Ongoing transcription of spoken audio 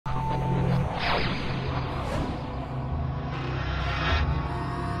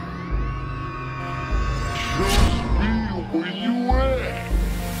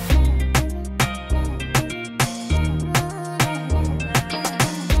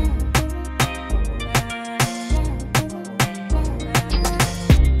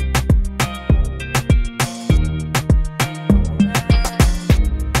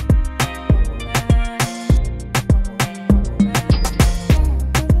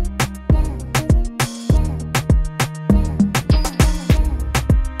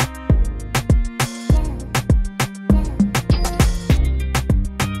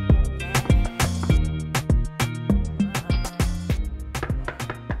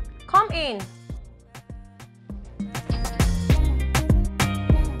Come in.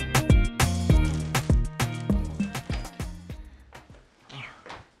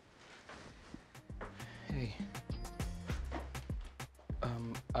 Hey.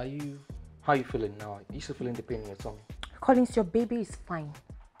 How are you feeling now? Are you still feeling the pain in your tummy? Collins, your baby is fine.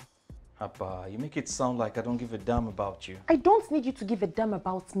 Abba, you make it sound like I don't give a damn about you. I don't need you to give a damn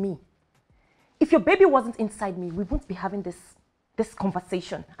about me. If your baby wasn't inside me, we wouldn't be having this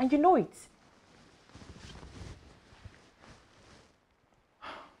conversation, and you know it.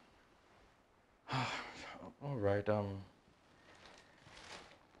 All right, I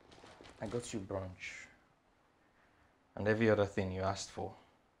got you brunch and every other thing you asked for.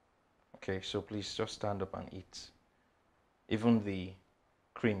 Okay, so please just stand up and eat. Even the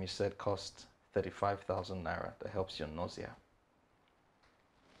cream you said cost 35,000 naira. That helps your nausea.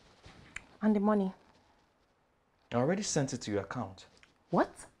 And the money? I already sent it to your account.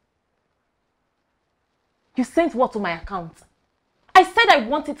 What? You sent what to my account? I said I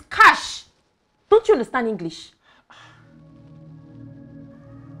wanted cash. Don't you understand English?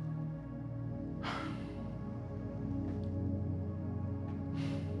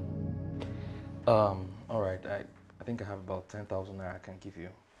 All right, I think I have about 10,000 naira I can give you.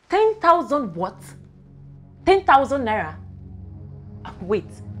 10,000 what? 10,000 naira? Wait,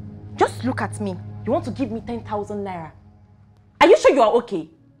 just look at me. You want to give me 10,000 naira? Are you sure you are okay?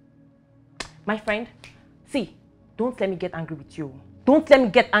 My friend, see, don't let me get angry with you. Don't let me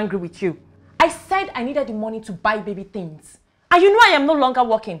get angry with you. I said I needed the money to buy baby things. And you know I am no longer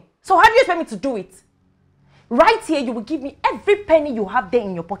working. So how do you expect me to do it? Right here, you will give me every penny you have there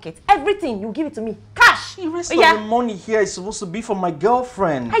in your pocket. Everything, you give it to me. Cash! The rest of the money here is supposed to be for my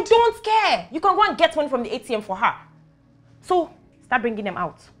girlfriend. I don't care. You can go and get money from the ATM for her. So, start bringing them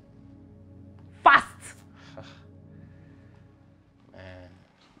out. Fast! Man.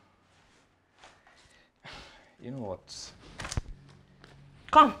 You know what?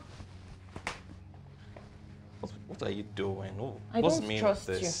 Come. What are you doing? I What's don't mean trust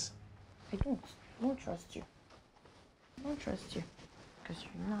this? you. I don't trust you. I don't trust you. Because you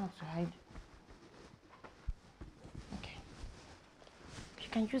know how to hide. Okay. You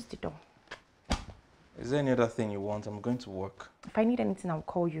can use the door. Is there any other thing you want? I'm going to work. If I need anything, I'll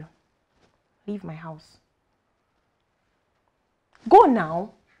call you. Leave my house. Go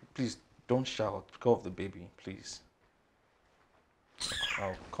now. Please, don't shout. Go off the baby, please.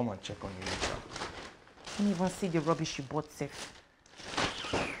 I'll come and check on you later. I don't even see the rubbish you bought safe.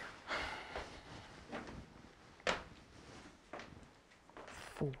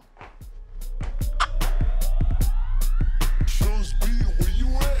 Fool.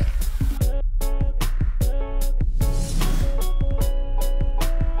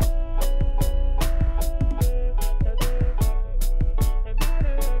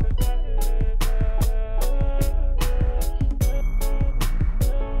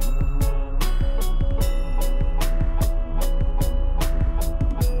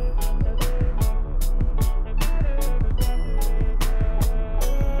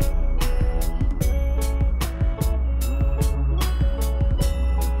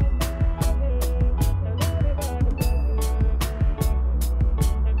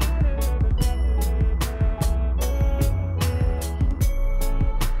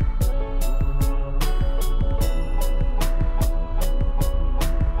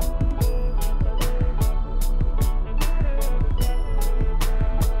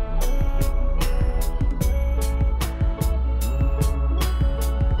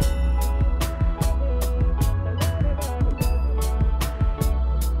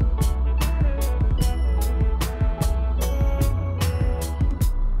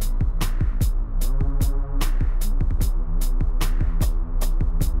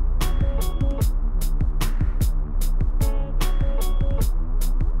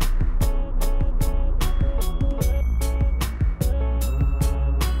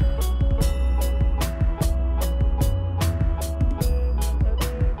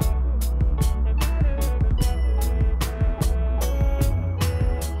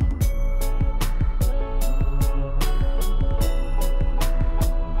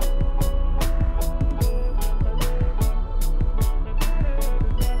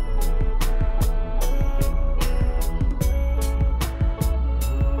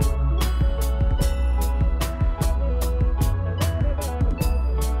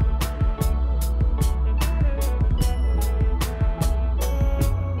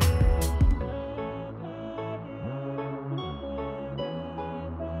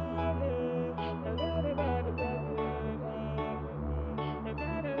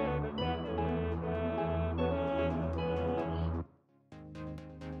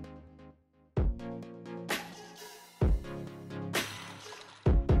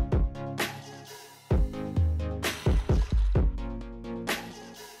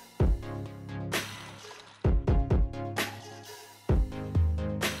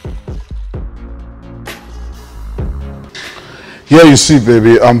 Yeah, you see,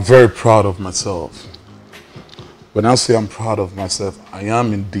 baby, I'm very proud of myself. When I say I'm proud of myself, I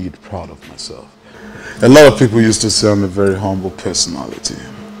am indeed proud of myself. A lot of people used to say I'm a very humble personality.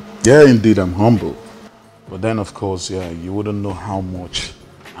 Yeah, indeed, I'm humble. But then, of course, yeah, you wouldn't know how much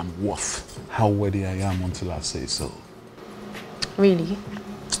I'm worth, how worthy I am until I say so. Really?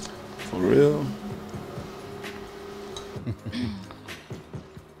 For real?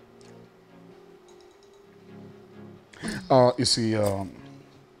 You see,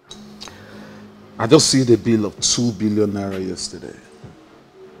 I just see the bill of 2 billion naira yesterday.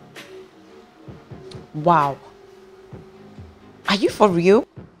 Wow. Are you for real?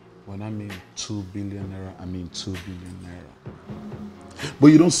 When I mean 2 billion naira, I mean 2 billion naira. But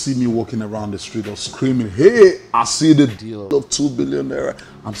you don't see me walking around the street or screaming, hey, I see the deal of 2 billion naira.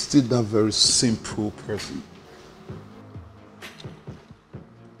 I'm still that very simple person.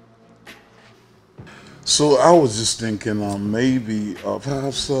 So I was just thinking maybe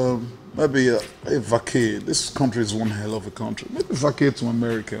perhaps maybe a vacate. This country is one hell of a country. Maybe vacate to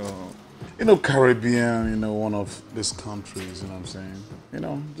America. You know, Caribbean, you know, one of these countries, you know what I'm saying? You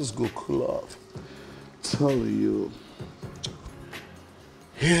know, just go cool off. Tell you.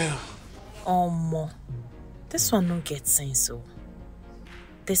 Yeah. This one no get sense, so.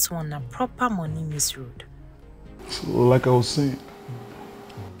 This one a proper money misroad. So, like I was saying,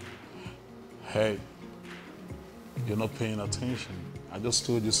 hey, you're not paying attention. I just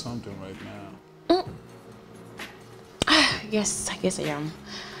told you something right now. Yes, I guess I am.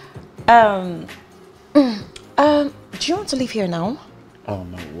 Do you want to leave here now? Oh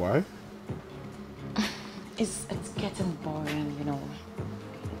no, why? It's getting boring, you know.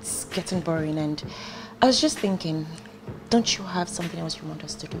 It's getting boring, and I was just thinking, don't you have something else you want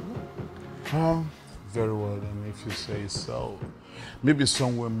us to do? Very well then, if you say so. Maybe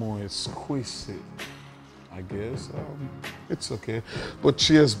somewhere more exquisite, I guess. It's okay. But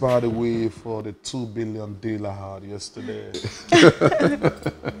cheers, by the way, for the 2 billion deal I had yesterday.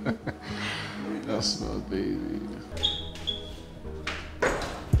 That's my baby.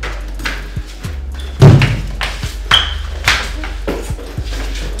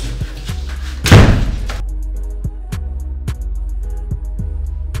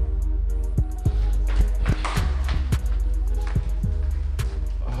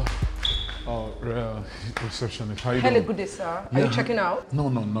 Receptionist, how you doing? Hello, good day, sir. Are you checking out? No,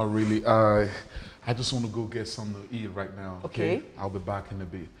 not really. I just want to go get something to eat right now. Okay. I'll be back in a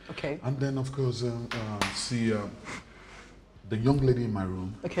bit. Okay. And then, of course, see the young lady in my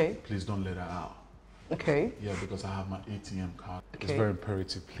room. Okay. Please don't let her out. Okay. Yeah, because I have my ATM card. Okay. It's very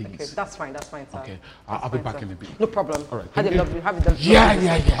imperative, please. Okay, that's fine, sir. Okay, I'll be back in a bit. No problem. All right. Have a lovely day.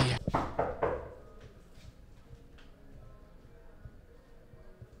 Yeah.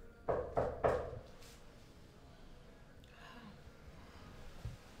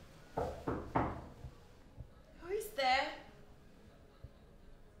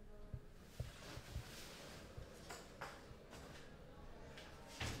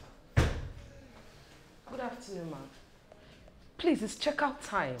 Please, it's checkout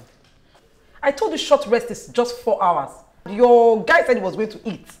time. I told you short rest is just 4 hours. Your guy said he was going to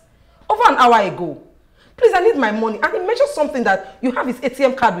eat over an hour ago. Please, I need my money. And he mentioned something that you have his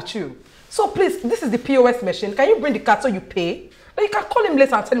ATM card with you. So please, this is the POS machine. Can you bring the card so you pay? Then you can call him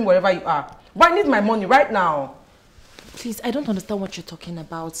later and tell him wherever you are. But I need my money right now. Please, I don't understand what you're talking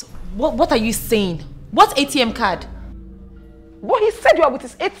about. What are you saying? What ATM card? But he said you are with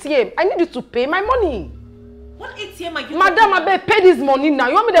his ATM. I need you to pay my money. What ATM are you? Madam, I better pay this money now.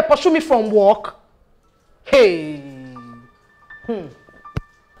 You want me to pursue me from work? Hey.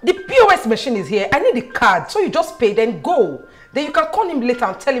 The POS machine is here. I need the card. So you just pay, then go. Then you can call him later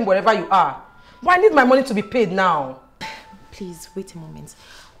and tell him wherever you are. But I need my money to be paid now. Please, wait a moment.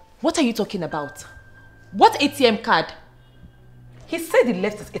 What are you talking about? What ATM card? He said he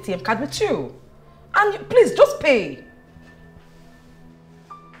left his ATM card with you. And please, just pay.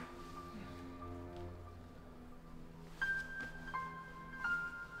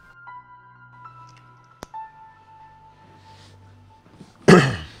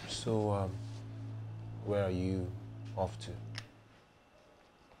 So, where are you off to?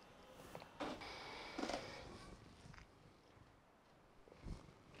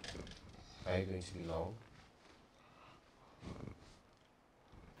 Are you going to be long?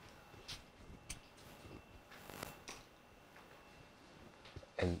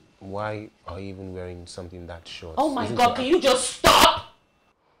 And why are you even wearing something that short? Oh my God, can you just stop?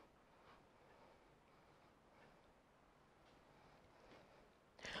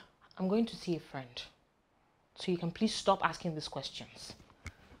 I'm going to see a friend. So you can please stop asking these questions.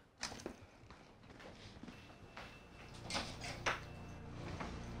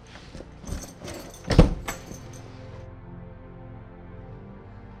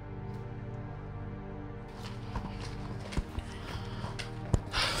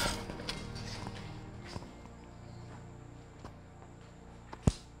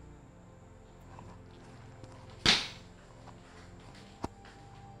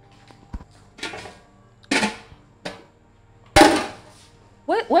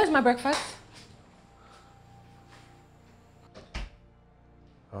 Where's my breakfast?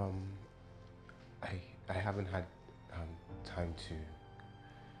 I haven't had time to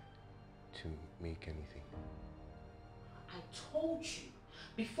make anything. I told you,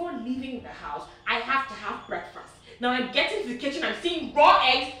 before leaving the house, I have to have breakfast. Now I get into the kitchen, I'm seeing raw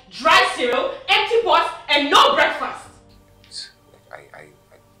eggs, dry cereal, empty pots, and no breakfast.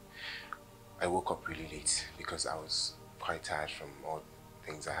 I woke up really late because I was quite tired from all the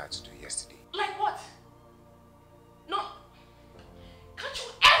things I had to do yesterday. Like what? No. Can't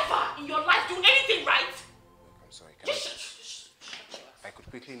you ever in your life do anything right? Look, I'm sorry. I could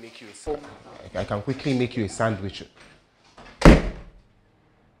quickly make you I can quickly make you a sandwich.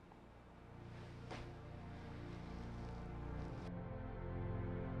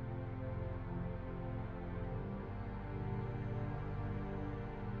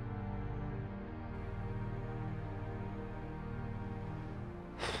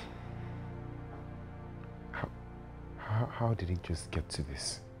 How did it just get to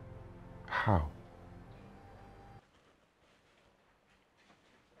this? How?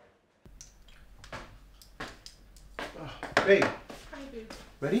 Babe. Hi, babe.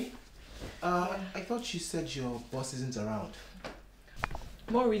 Ready? I thought you said your boss isn't around.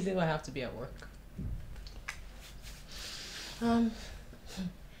 More reason why I have to be at work.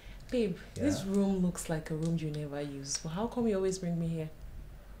 Babe, this room looks like a room you never use. But how come you always bring me here?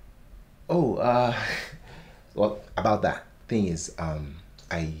 Oh, well, about that. Thing is,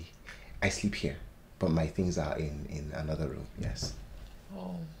 I sleep here, but my things are in another room, yes.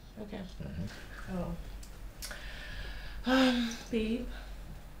 Oh, okay. Babe,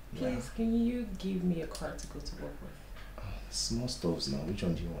 please, can you give me a car to go to work with? Small stoves now. Which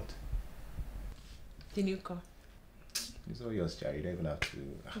one do you want? The new car. It's all yours, Jerry. You don't even have to...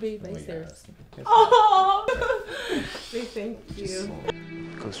 Babe, are you serious? Yes. Oh! Babe, thank you.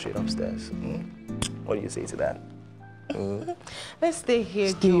 Go straight upstairs. What do you say to that? Let's stay here,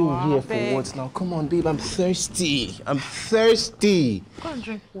 Stay here for what now? Come on, babe. I'm thirsty. I'm thirsty. Go and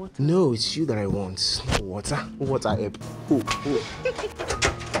drink water. No, it's you that I want. No water. Water, Eb.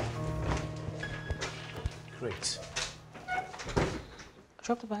 Great.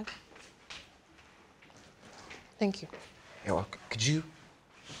 Drop the bag. Thank you. Yeah, well, could you...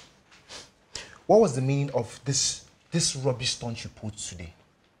 What was the meaning of this rubbish stunt you pulled today?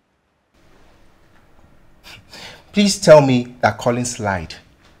 Please tell me that Collins lied.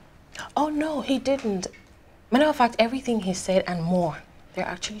 Oh, no, he didn't. Matter of fact, everything he said and more, they're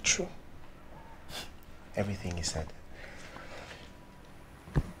actually true. Everything he said.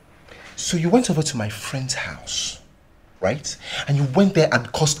 So you went over to my friend's house, right? And you went there and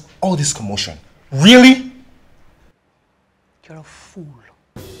caused all this commotion. Really? You're a fool.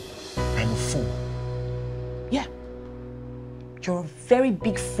 I'm a fool. Yeah. You're a very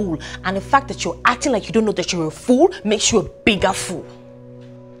big fool. And the fact that you're acting like you don't know that you're a fool makes you a bigger fool.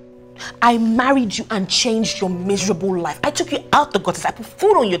 I married you and changed your miserable life. I took you out the gutters. I put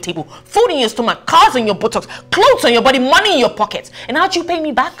food on your table, food in your stomach, cars on your buttocks, clothes on your body, money in your pockets. And how'd you pay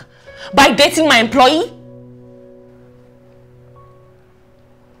me back? By dating my employee?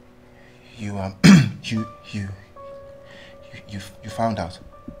 You found out.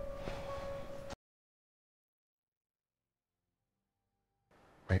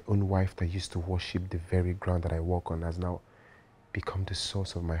 My own wife that used to worship the very ground that I walk on has now become the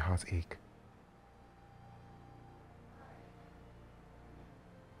source of my heartache.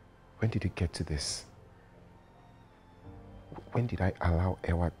 When did it get to this? When did I allow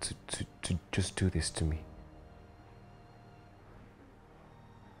Ewa to just do this to me?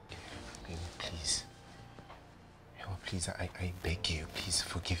 Please. Ewa, please, I beg you, please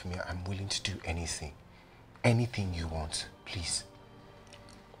forgive me. I'm willing to do anything. Anything you want, please.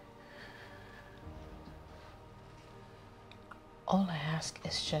 All I ask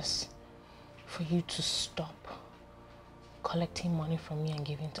is just for you to stop collecting money from me and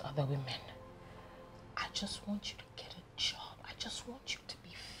giving to other women. I just want you to get a job. I just want you to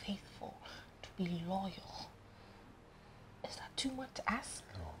be faithful, to be loyal. Is that too much to ask?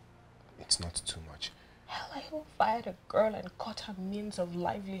 No, it's not too much. Hell, I even fired a girl and cut her means of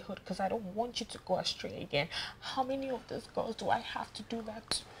livelihood because I don't want you to go astray again. How many of those girls do I have to do that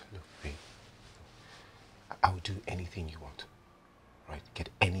to? Look, babe, I'll do anything you want. Right? Get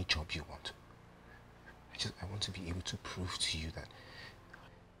any job you want. I want to be able to prove to you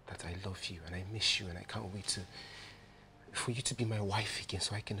that I love you and I miss you and I can't wait for you to be my wife again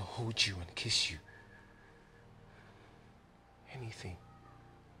so I can hold you and kiss you. Anything.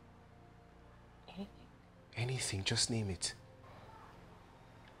 Anything? Anything, just name it.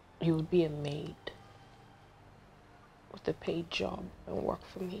 You would be a maid. with a paid job and work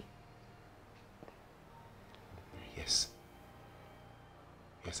for me? Yes.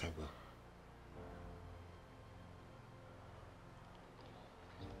 Yes, I will.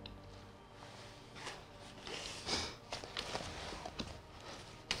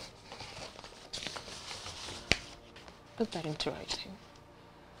 Put that into writing.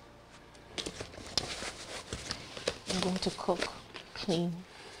 I'm going to cook, clean,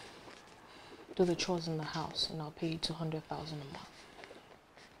 do the chores in the house, and I'll pay you 200,000 a month.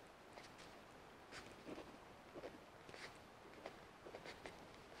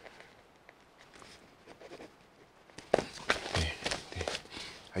 There.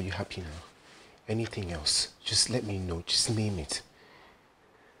 Are you happy now? Anything else? Just let me know. Just name it.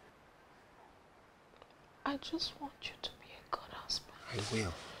 I just want you to be a good husband. I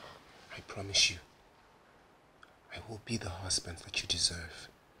will. I promise you. I will be the husband that you deserve.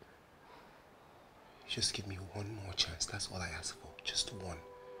 Just give me one more chance. That's all I ask for. Just one.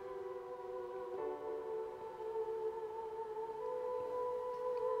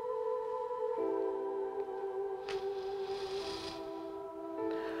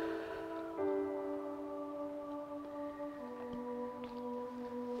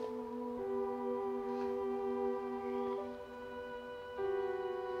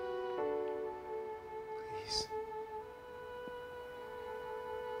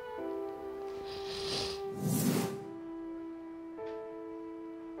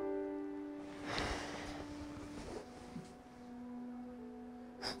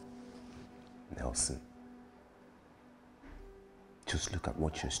 Nelson, just look at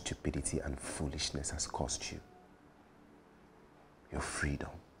what your stupidity and foolishness has cost you. Your freedom.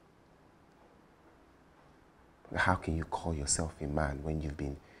 How can you call yourself a man when you've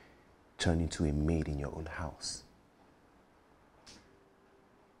been turned into a maid in your own house?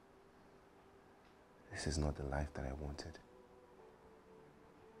 This is not the life that I wanted.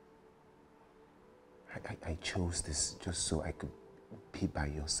 I chose this just so I could be by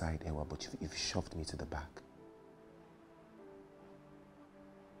your side, Ewa, but you've shoved me to the back.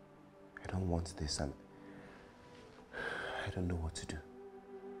 I don't want this, and I don't know what to do.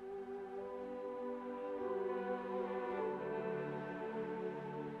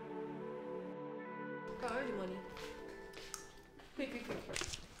 Go, earn the money. Quick.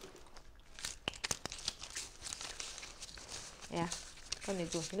 Yeah, come they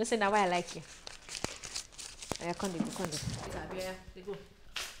go. You know, say now why I like you. Yeah, come they go. Yeah, they go.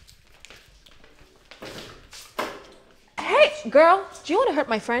 Hey, girl, do you want to hurt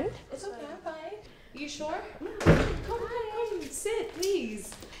my friend? It's okay, I'm fine. You sure? Come, sit,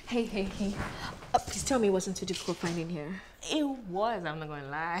 please. Hey. Please tell me it wasn't too difficult finding here. It was, I'm not gonna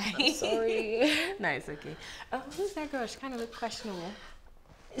lie. I'm sorry. No, it's okay. Who's that girl? She kind of looked questionable.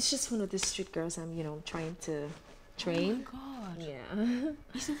 It's just one of the street girls I'm, trying to train. Oh my God. Yeah.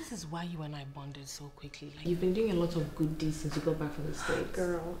 You see, this is why you and I bonded so quickly. Like, you've been doing a lot of good deeds since you got back from the States.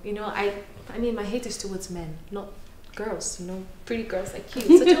 Girl, I mean, my hate is towards men, not girls, pretty girls like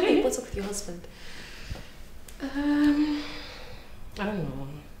you. So tell me, what's up with your husband? I don't know.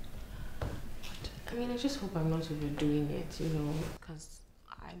 But, I mean, I just hope I'm not overdoing it, because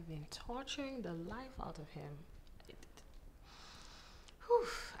I've been torturing the life out of him.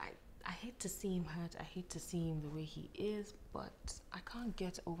 I hate to see him hurt. I hate to see him the way he is, but I can't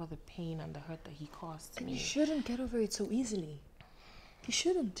get over the pain and the hurt that he caused me. You shouldn't get over it so easily. You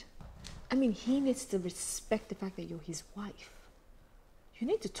shouldn't. I mean, he needs to respect the fact that you're his wife. You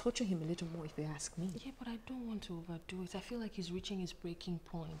need to torture him a little more, if you ask me. Yeah, but I don't want to overdo it. I feel like he's reaching his breaking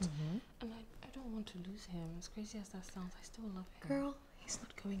point. And I don't want to lose him. As crazy as that sounds, I still love him. Girl, he's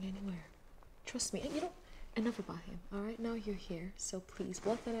not going anywhere. Trust me. And enough about him, all right? Now you're here, so please,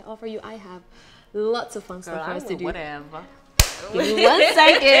 what can I offer you? I have lots of fun stuff for us to do. Whatever. Give me 1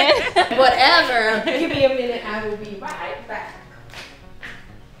 second. Whatever. Give me a minute. I will be right back.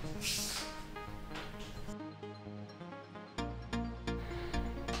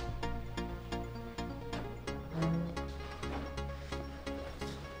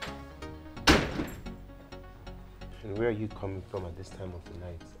 And where are you coming from at this time of the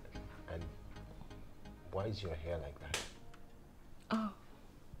night? And why is your hair like that? Oh,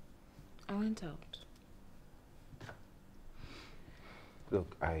 I went out.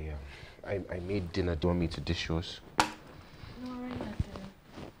 Look, I made dinner. Do you want me to dish yours? No, I already had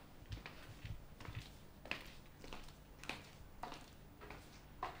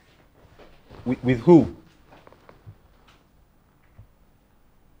dinner. With who?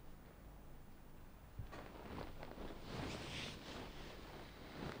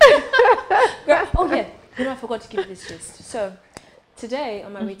 Girl, oh yeah, I forgot to give you this gist. So, today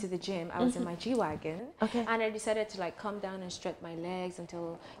on my way to the gym, I was in my G-Wagon. Okay. And I decided to like come down and stretch my legs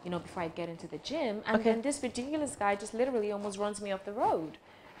until, you know, before I get into the gym. And then this ridiculous guy just literally almost runs me off the road.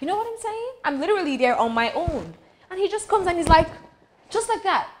 You know what I'm saying? I'm literally there on my own. And he just comes and he's like, just like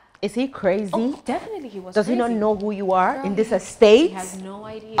that. Is he crazy? Oh, definitely he was Does crazy. he not know who you are Girl, in this estate? He has no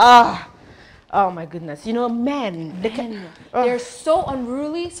idea. Oh my goodness. You know, men. They're so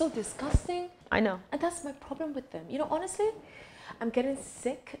unruly, so disgusting. I know. And that's my problem with them. You know, honestly, I'm getting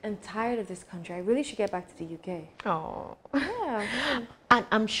sick and tired of this country. I really should get back to the UK. Oh. Yeah. And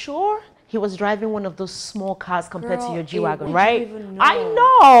I'm sure he was driving one of those small cars compared to your G-Wagon, you right? even know? I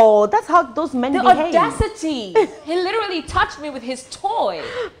know. That's how those men behave. The audacity. He literally touched me with his toy.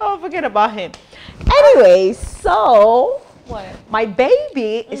 Oh, forget about him. Anyway, so What? my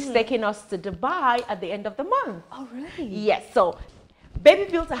baby is taking us to Dubai at the end of the month. Oh, really? Yes. So baby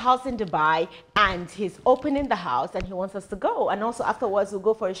built a house in Dubai and he's opening the house and he wants us to go. And also afterwards we'll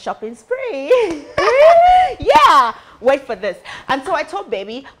go for a shopping spree. Yeah. Wait for this. And so I told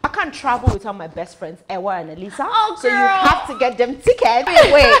baby, I can't travel without my best friends, Ewa and Elisa. Oh, so you girl. have to get them tickets.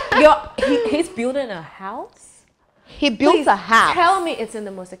 Wait, he's building a house? He built a house. Tell me it's in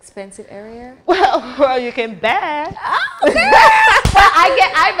the most expensive area. Well, you can bet.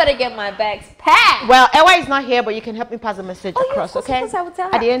 I better get my bags packed. Well, Ewa is not here, but you can help me pass the message across, of course, okay? I will tell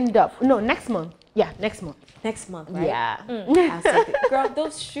her. At the end of, no, next month. Yeah, next month. Next month, right? Yeah. I'll save it. Girl,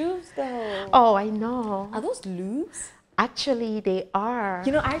 those shoes though. Oh, I know. Are those loose? Actually, they are.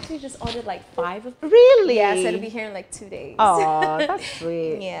 You know, I actually just ordered like 5 of them. Really? Yeah, so it'll be here in like 2 days. Oh, that's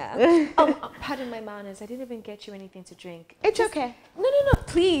sweet. Yeah. Pardon my manners. I didn't even get you anything to drink. It's okay. No, Oh,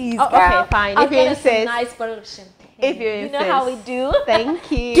 please. girl. okay, fine. I'll If you get us a insist. nice bottle of champagne. If you You know how we insist. do.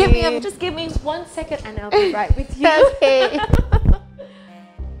 Thank you. Just give me 1 second and I'll be right with you. Okay.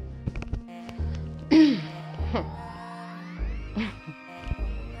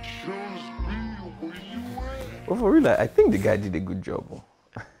 But for real, I think the guy did a good job. What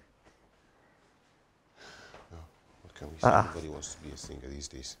can we say? Everybody wants to be a singer these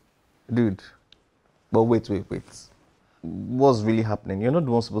days. Dude, but wait. What's really happening? You're not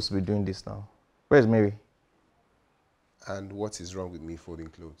the one supposed to be doing this now. Where's Mary? And what is wrong with me folding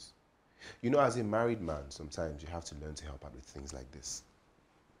clothes? You know, as a married man, sometimes you have to learn to help out with things like this.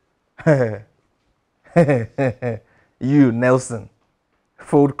 You, Nelson,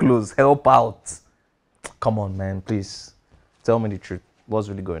 fold clothes, help out. Come on, man, please. Tell me the truth. What's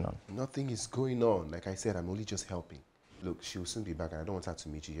really going on? Nothing is going on. Like I said, I'm only just helping. Look, she will soon be back and I don't want her to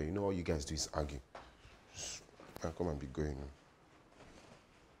meet you here. You know all you guys do is argue. Now come and be going.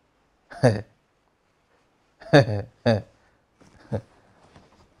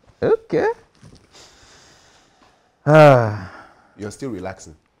 Okay. You're still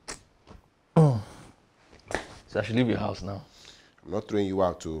relaxing. So I should leave your house now. I'm not throwing you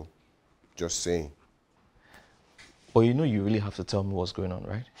out too. Just saying. But you know you really have to tell me what's going on,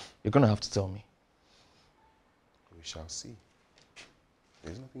 right? You're going to have to tell me. We shall see.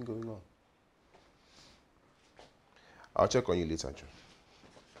 There's nothing going on. I'll check on you later, Joe.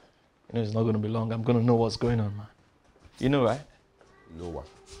 You know it's not going to be long. I'm going to know what's going on, man. You know, right? No one.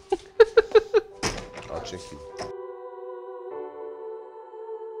 I'll check you.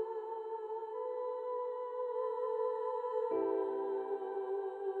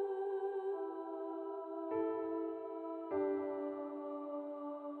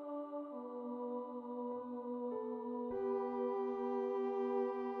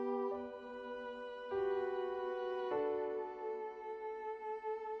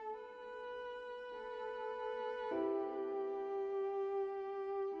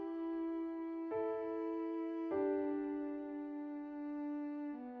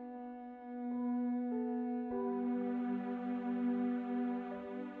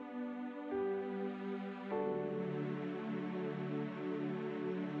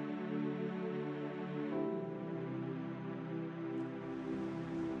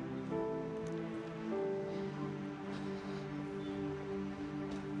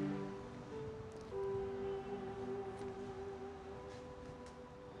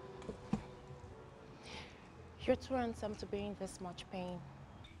 You're too handsome to be in this much pain,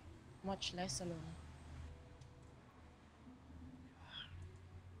 much less alone.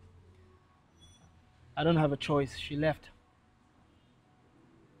 I don't have a choice. She left.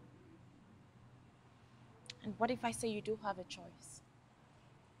 And what if I say you do have a choice?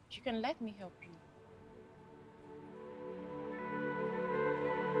 You can let me help you.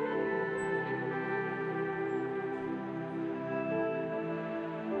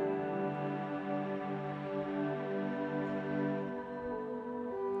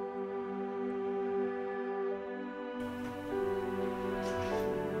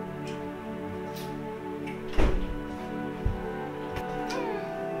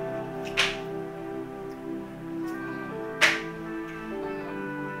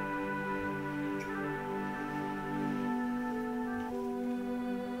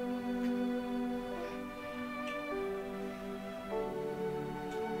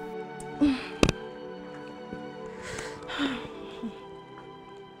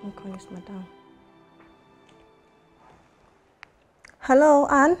 I'm calling this madam. Hello,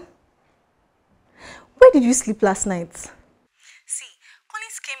 Anne. Where did you sleep last night? See,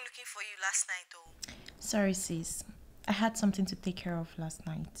 Collins came looking for you last night though. Sorry sis, I had something to take care of last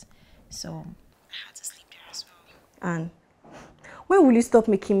night, so I had to sleep there as well. Anne, when will you stop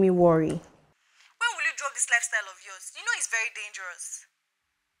making me worry? When will you drop this lifestyle of yours? You know it's very dangerous.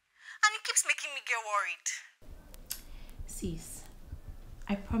 And it keeps making me get worried. Sis,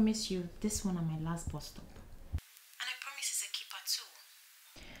 I promise you this one on my last bus stop. And I promise it's a keeper too.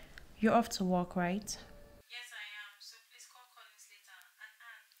 You're off to work, right? Yes, I am. So please call Collins later. And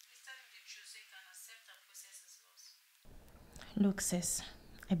Anne, please tell him the truth so he can accept and process his loss. Look, sis,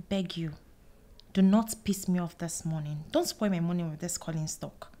 I beg you. Do not piss me off this morning. Don't spoil my morning with this Collins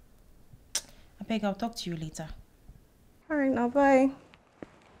talk. I beg, I'll talk to you later. Alright, now bye.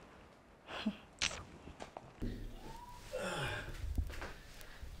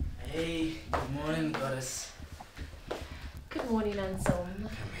 Hey, good morning, goddess. Good morning, Anselm.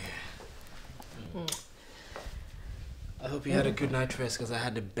 Come here. I hope you had a good night rest because I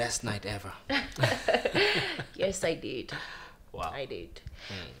had the best night ever. Yes, I did. Wow. I did.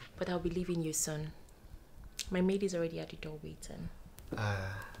 But I'll be leaving you soon. My maid is already at the door waiting.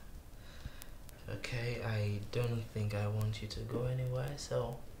 Okay, I don't think I want you to go anywhere,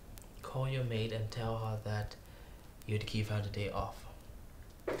 so call your maid and tell her that you'd give her the day off.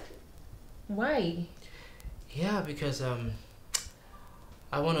 Why? Yeah, because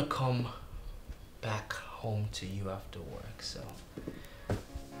I want to come back home to you after work, so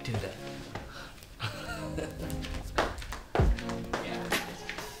do that.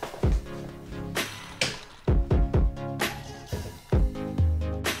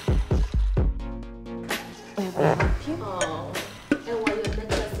 Oh, and while your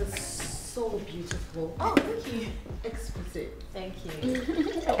necklace is so beautiful. Oh, thank you. Exquisite. Thank you.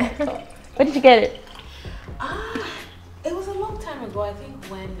 Where did you get it? It was a long time ago. I think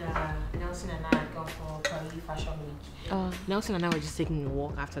when Nelson and I had gone for Paris Fashion Week. Nelson and I were just taking a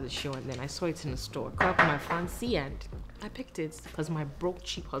walk after the show, and then I saw it in the store. Caught up my fancy, and I picked it because my broke,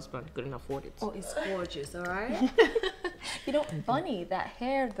 cheap husband couldn't afford it. Oh, it's gorgeous, all right? You know, Bunny, that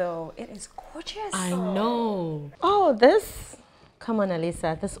hair though, it is gorgeous. I know. Oh, this? Come on,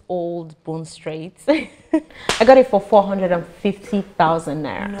 Elisa, this old bone straight. I got it for 450,000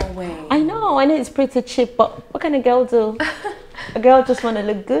 naira. No way. I know it's pretty cheap, but what can a girl do? A girl just want to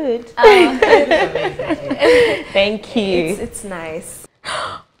look good. Thank you. It's nice.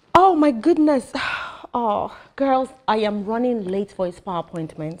 Oh my goodness. Oh, girls, I am running late for his spa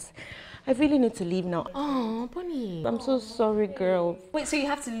appointment. I really need to leave now. Oh, Bunny. I'm so sorry, girls. Wait, so you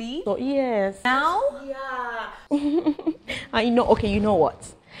have to leave? So, yes. Now? Yeah. I know. Okay, you know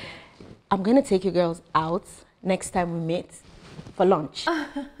what? I'm going to take you girls out next time we meet for lunch. All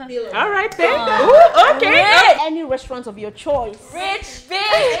right, then. Ooh, okay. Any restaurant of your choice. Rich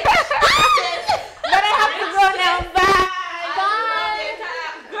bitch. But I have to go now. Bye.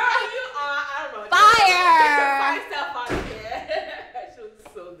 Girl, you are Fire. She was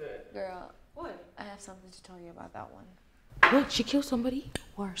so good. Girl, what? I have something to tell you about that one. What? She killed somebody?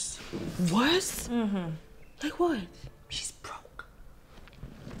 Worse. Worse? Like what? She's broke.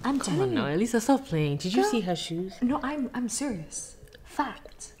 Come on now, Elisa, stop playing. Did you see her shoes? No, I'm serious.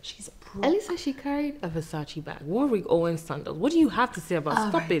 Fact. She's broke. Elisa, she carried a Versace bag, Warwick Owen sandals. What do you have to say about? All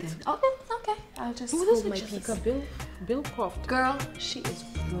Stop right it. then. Okay. I'll just What hold is it, my Jessica? peace. Bill Croft. Girl, she is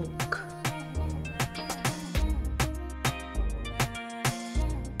broke.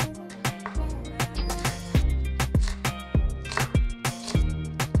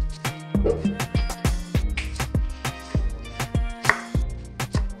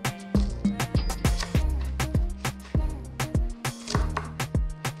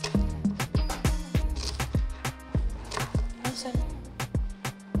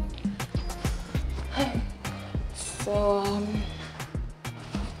 So,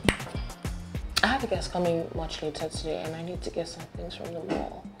 I have a guest coming much later today, and I need to get some things from the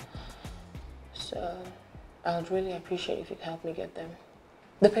mall. So, I would really appreciate if you could help me get them.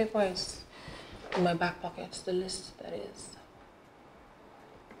 The paper is in my back pocket, the list that is.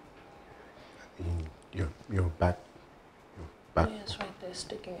 Your back. Yeah, it's right there,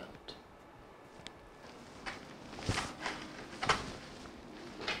 sticking out.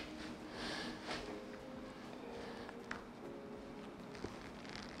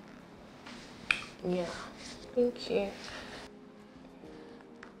 Yeah, thank you.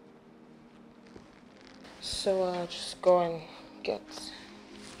 So I'll just go and get.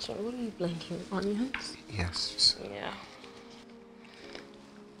 So what are you blanking? Onions? Yes. Yeah.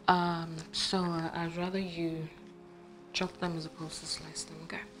 So I'd rather you chop them as opposed to slice them,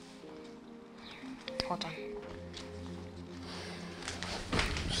 okay? Hold on.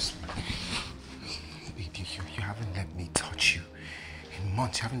 Baby, you haven't let me touch you in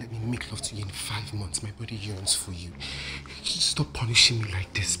months. You haven't let me make love to you in 5 months. My body yearns for you. Just stop punishing me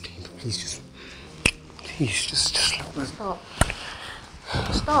like this, babe. Please, just let me. Stop.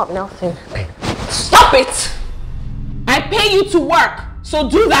 Stop, Nelson. Stop it! I pay you to work, so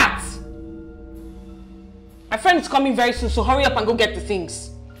do that! My friend is coming very soon, so hurry up and go get the things.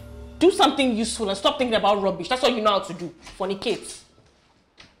 Do something useful and stop thinking about rubbish. That's all you know how to do. Fornicate.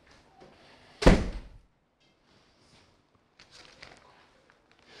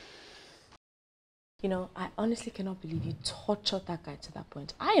 You know, I honestly cannot believe you tortured that guy to that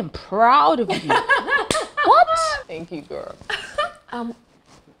point. I am proud of you. What? Thank you, girl.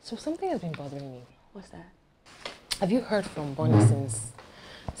 So something has been bothering me. What's that? Have you heard from Bonnie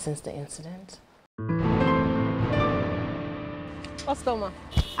since the incident? Customer.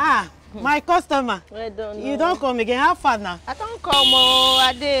 My customer. You don't come again. How far now? I don't come,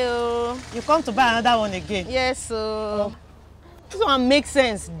 I do. You come to buy another one again? Yes, sir. This one makes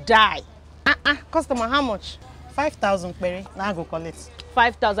sense. Die. Customer, how much? 5,000 peri. Now I go collect.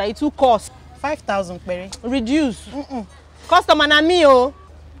 5,000. It will cost. 5,000 peri. Reduce. Customer, na me, oh.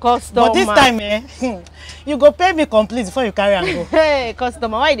 Customer. But this time, you go pay me complete before you carry and go. Hey,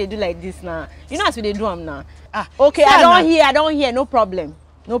 customer, why they do like this now? You know as we they do them now. Okay, I don't hear. No problem.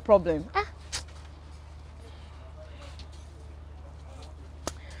 No problem.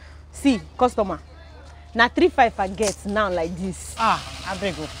 See, customer. Now 3,500 I get now like this. I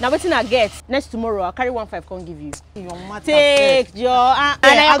beg you. Now waiting I get. Next tomorrow I'll carry 1,500 come give you. Your matter. Take your and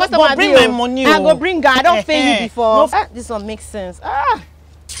I go bring my money. I go bring her. I don't pay you before. No. This one makes sense.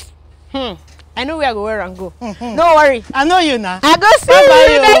 I know where I go wear and go. Don't worry. I know you now. I go see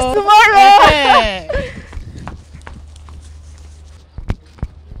you next tomorrow.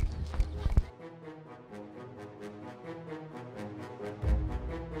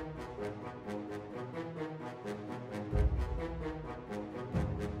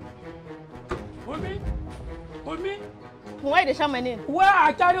 Why they shout my name? Where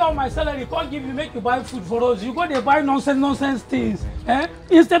I carry all my salary, can't give you, make you buy food for us. You go they buy nonsense things.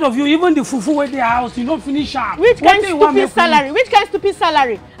 Instead of you, even the fufu with the house, you don't finish up. Which kind of stupid salary? Which kind of stupid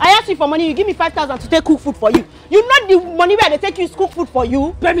salary? I asked you for money, you give me 5,000 to take cook food for you. You know the money where they take you to cook food for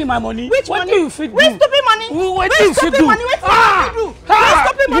you? Pay me my money. Which what money? Do you fit Which stupid money? What do you fit do? Money? Which stupid do?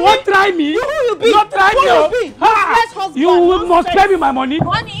 Stupid money? You won't try me? You who you be? Not try me. You must pay me my money.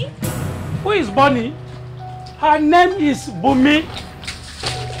 Bonnie? Who is Bonnie? Her name is Bumi.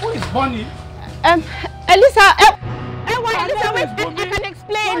 Who is Bonnie? Elisa. Elisa, wait, I can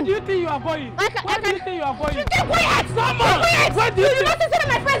explain. Where do you think you are going? Where do you think you are going? You get quiet! Come on! Where do you think? You don't say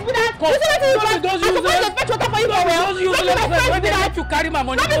my friends be that. You say that those useless when they let you carry my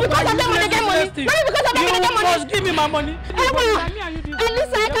money. Not because of them when they get money. Not because of them when they get money. You must give me my money.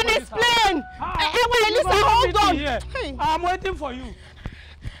 Elisa, I can explain. Elisa, hold on. I'm waiting for you.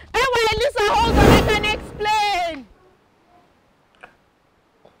 Elisa, hold on, I can explain.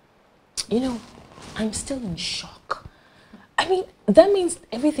 You know, I'm still in shock. I mean, that means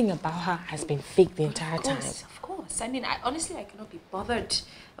everything about her has been fake the entire time. Of course. I mean, honestly, I cannot be bothered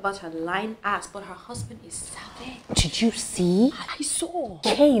about her lying ass, but her husband is savage. Did you see? I saw.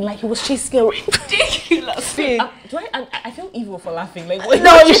 Kane, like he was chasing her. Ridiculous. I feel evil for laughing. Like, what?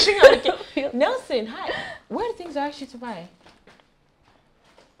 No, you Nelson, hi. Where are the things I asked you to buy?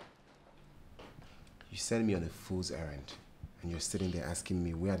 You sent me on a fool's errand, and you're sitting there asking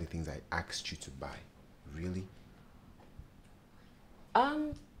me where are the things I asked you to buy. Really?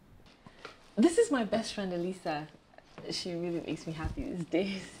 This is my best friend Elisa. She really makes me happy these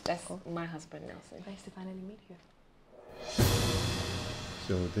days. That's my husband Nelson. Nice to finally meet you.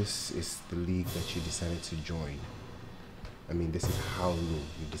 So this is the league that you decided to join. I mean, this is how low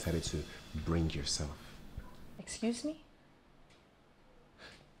you decided to bring yourself. Excuse me?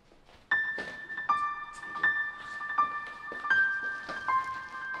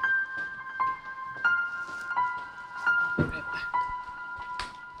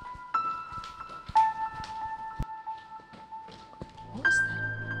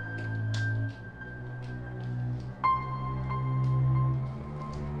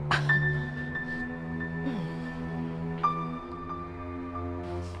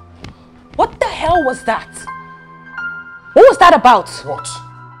 What the hell was that? What was that about? What?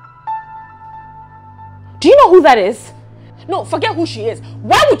 Do you know who that is? No, forget who she is.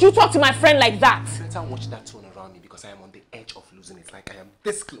 Why would you talk to my friend like that? Better watch that tone around me because I am on the edge of losing it. Like I am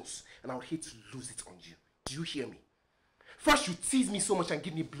this close and I would hate to lose it on you. Do you hear me? First you tease me so much and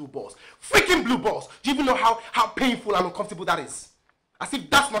give me blue balls. Freaking blue balls! Do you even know how painful and uncomfortable that is? As if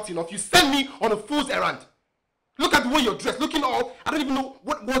that's not enough, you send me on a fool's errand. Look at the way you're dressed, looking all, I don't even know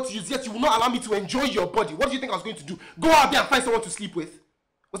what word to use, yet you will not allow me to enjoy your body. What do you think I was going to do? Go out there and find someone to sleep with?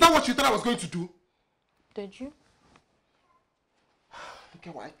 Was that what you thought I was going to do? Did you? Okay,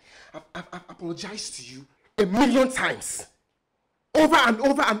 why? I've apologized to you 1,000,000 times. Over and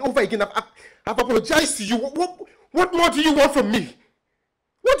over and over again. I've apologized to you. What more do you want from me?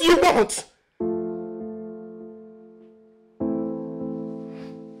 What do you want?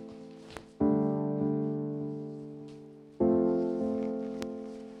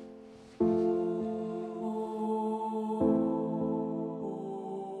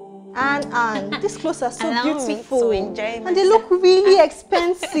 And these clothes are so Allow beautiful. me to enjoy And they look really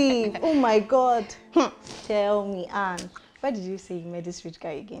expensive. Oh my God. Tell me, Anne, where did you say you met this rich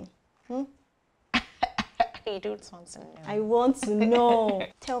guy again? You don't want to know. I want to know.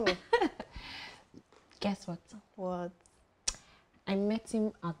 Tell me. Guess what? What? I met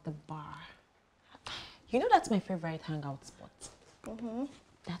him at the bar. You know that's my favorite hangout spot.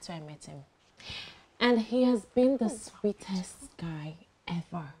 That's where I met him. And he has been the sweetest guy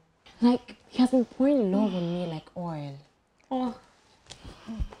ever. Like, he has been pouring love on me like oil. Oh.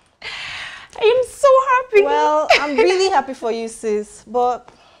 I am so happy. Well, I'm really happy for you, sis. But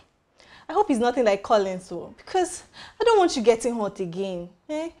I hope he's nothing like Colin, so. Because I don't want you getting hot again.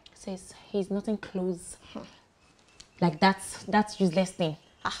 Eh? Sis, he's nothing close. Like, that's useless thing.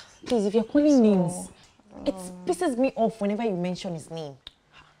 Please, if you're calling names, it pisses me off whenever you mention his name.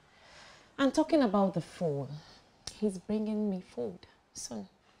 And talking about the food, he's bringing me food soon.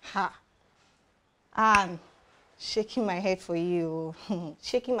 Ha. I'm shaking my head for you.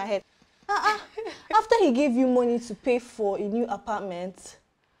 Shaking my head. After he gave you money to pay for a new apartment,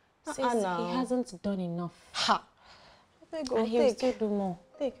 Sis, he hasn't done enough. Ha. Go, and he'll still do more.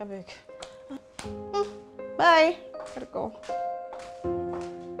 Take a break. Bye. Gotta go.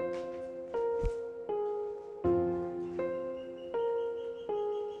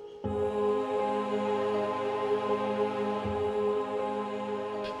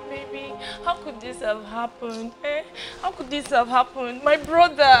 How could this have happened? Eh? How could this have happened? My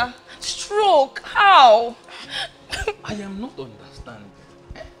brother, stroke, how? I am not understanding.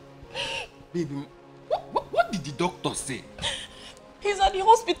 Baby, what did the doctor say? He's at the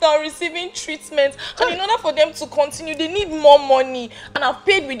hospital receiving treatment, and in order for them to continue, they need more money. And I've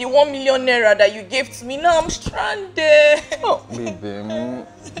paid with the 1 million naira that you gave to me. Now I'm stranded. Oh, baby,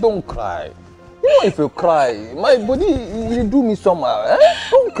 don't cry. You know, if you cry, my body will do me somehow. Eh?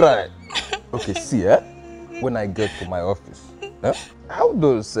 Don't cry. Okay, see, when I get to my office, how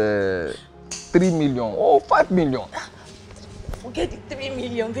does 3 million or 5 million? Forget the 3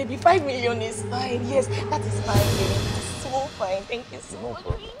 million, baby. 5 million is fine. Yes, that is fine, baby. It's so fine. Thank you so much.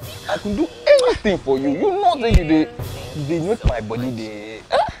 I can do anything for you. You know that they make my body the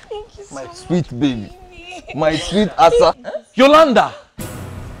Thank you so my much. sweet baby, my sweet Asa. Yolanda.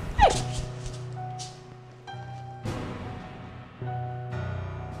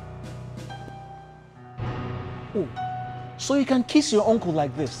 Oh, so you can kiss your uncle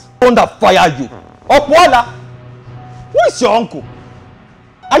like this? Thunder fire you. Okwala, who is your uncle?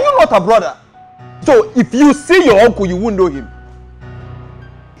 Are you not a brother? So if you see your uncle, you won't know him.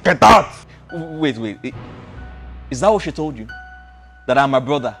 Get out. Wait. Is that what she told you? That I'm her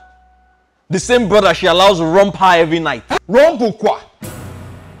brother? The same brother she allows to romp her every night? Rumple kwa?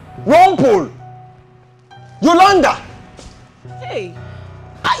 Rumple? Yolanda? Hey.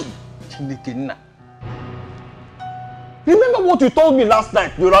 Aye. Remember what you told me last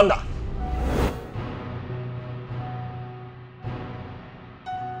night, Yolanda?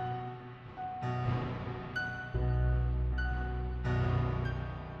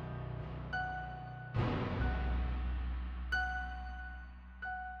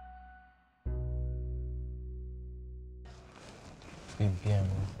 Baby,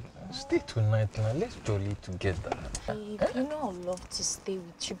 stay tonight now. Let's jolly together. Babe, you know I'd love to stay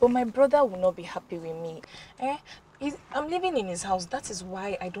with you, but my brother will not be happy with me. I'm living in his house. That is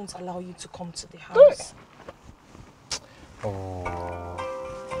why I don't allow you to come to the house. Oh,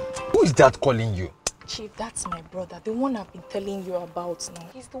 who is that calling you? Chief, that's my brother, the one I've been telling you about now.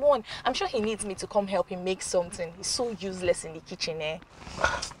 He's the one. I'm sure he needs me to come help him make something. He's so useless in the kitchen,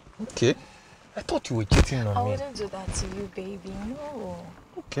 Okay. I thought you were cheating on I me. wouldn't do that to you, baby. No.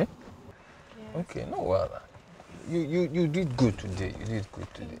 Okay. Yes. Okay, no worries. You did good today. You did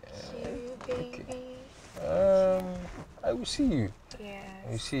good today. Thank you, baby. Okay. I will see you. Yes.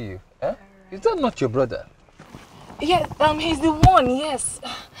 I will see you. Huh? Is that not your brother? Yeah, he's the one, yes.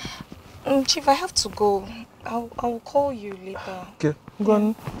 Chief, I have to go. I'll call you later. Okay, go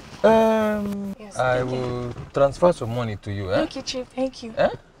on. Yes, I will transfer some money to you, eh? Okay, Chief, thank you. Eh?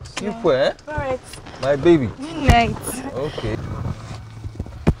 Sleep well, eh? Alright. My baby. Good night. Okay.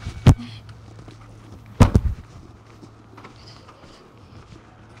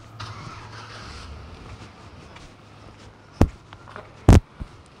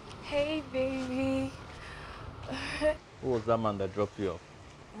 Hey, baby. Who was that man that dropped you off?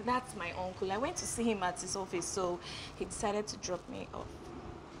 That's my uncle. I went to see him at his office, so he decided to drop me off.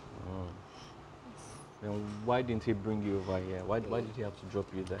 Then why didn't he bring you over here? Why did he have to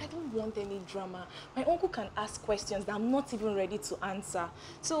drop you there? I don't want any drama. My uncle can ask questions that I'm not even ready to answer.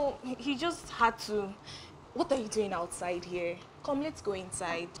 So he just had to... What are you doing outside here? Come, let's go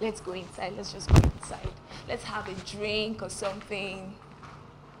inside. Let's go inside. Let's just go inside. Let's have a drink or something.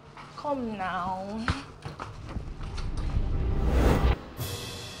 Come now.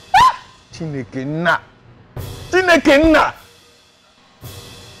 Chineke na. Chineke na.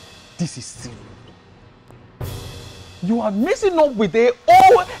 This is silly. You are messing up with the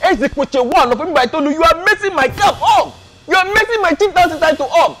old executive one of him. I told you, you are messing my cap up. You are messing my chief dancing to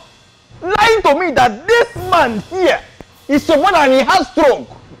up. Lying to me that this man here is someone and he has stroke.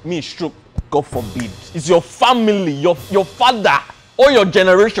 Me stroke, God forbid. It's your family, your father, or your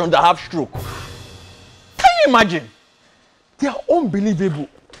generation that have stroke. Can you imagine? They are unbelievable.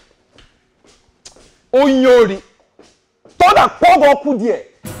 Onyori. Toda pogo kudie.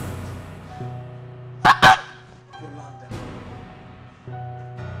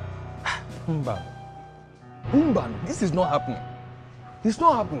 Umban, this is not happening. It's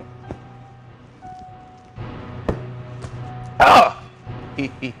not happening. Ah!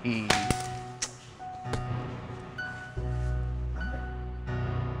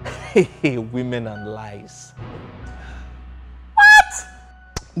 Women and lies. What?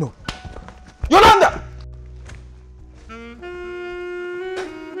 No. Yolanda!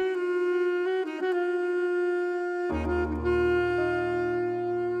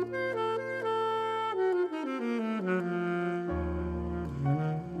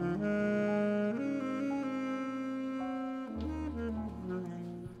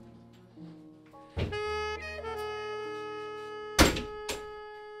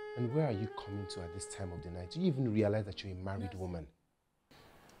 And where are you coming to at this time of the night? Do you even realize that you're a married woman?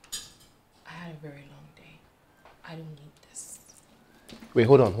 I had a very long day. I don't need this. Wait,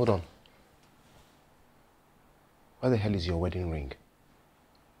 hold on, hold on. Where the hell is your wedding ring?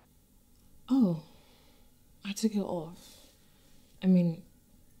 Oh, I took it off. I mean,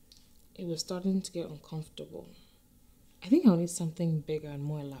 it was starting to get uncomfortable. I think I'll need something bigger and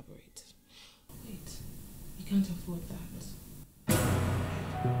more elaborate. Wait, you can't afford that.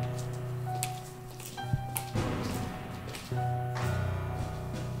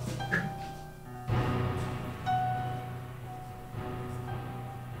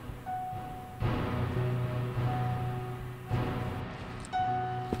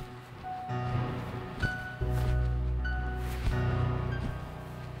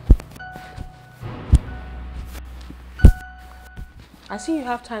 I see you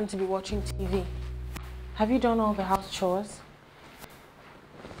have time to be watching TV. Have you done all the house chores?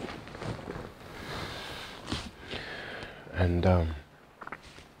 And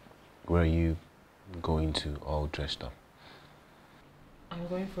where are you going to all dressed up? I'm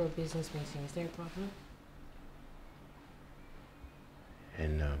going for a business meeting. Is there a problem?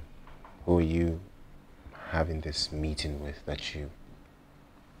 And who are you having this meeting with that you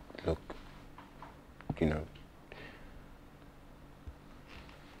look, you know?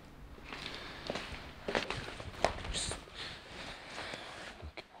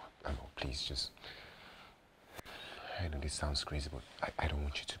 Please just, I know this sounds crazy, but I don't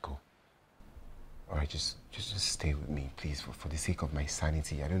want you to go. All right, just stay with me, please, for the sake of my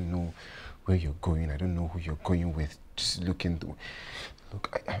sanity. I don't know where you're going. I don't know who you're going with. Just look, I'm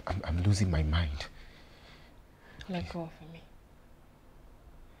losing my mind. Let go of me.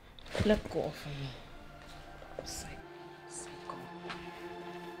 Let go of me. Psycho.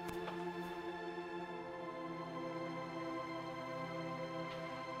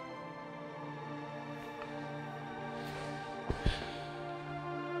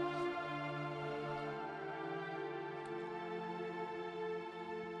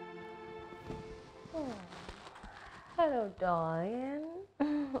 Hello, darling.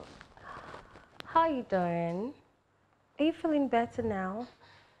 How you doing? Are you feeling better now?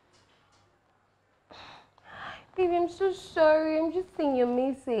 Baby, I'm so sorry. I'm just seeing your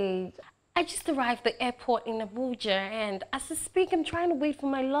message. I just arrived at the airport in Abuja, and as I speak, I'm trying to wait for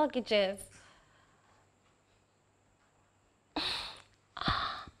my luggages.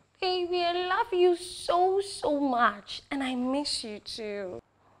 Baby, I love you so, so much. And I miss you too.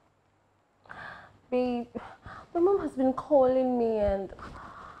 Babe, my mom has been calling me and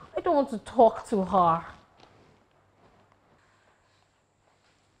I don't want to talk to her.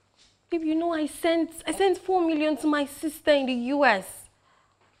 Babe, you know I sent 4 million to my sister in the US.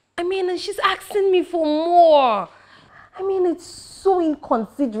 I mean, and she's asking me for more. I mean, it's so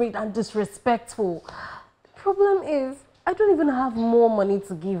inconsiderate and disrespectful. The problem is, I don't even have more money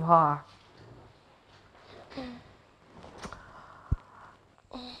to give her.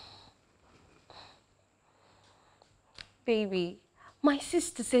 Baby, my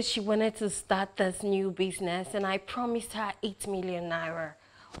sister said she wanted to start this new business and I promised her 8 million naira.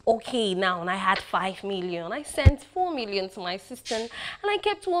 Okay, now, and I had 5 million. I sent 4 million to my sister and I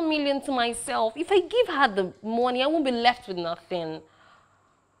kept 1 million to myself. If I give her the money, I won't be left with nothing.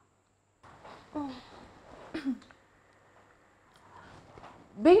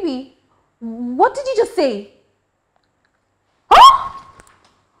 Baby, what did you just say? Huh?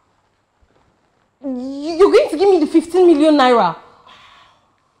 You're going to give me the 15 million naira?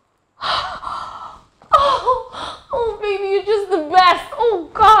 Oh, baby, you're just the best. Oh,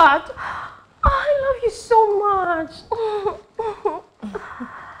 God. I love you so much.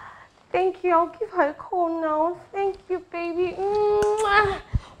 Thank you. I'll give her a call now. Thank you, baby.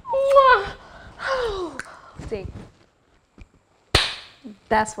 See,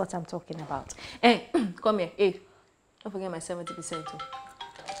 that's what I'm talking about. Hey, come here. Hey, don't forget my 70% too.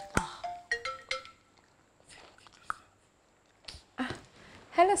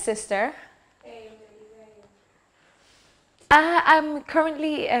 Hello, sister. I'm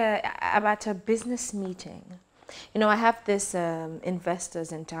currently about a business meeting. You know, I have this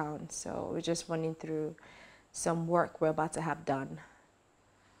investors in town, so we're just running through some work we're about to have done.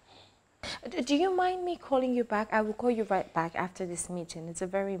 Do you mind me calling you back? I will call you right back after this meeting. It's a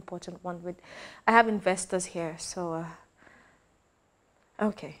very important one. I have investors here, so...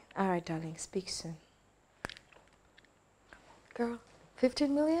 Okay. All right, darling. Speak soon. Girl,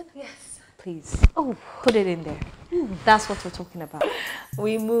 15 million? Yes. Please. Oh, put it in there. That's what we're talking about.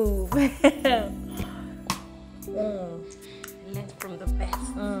 We move. Learn from the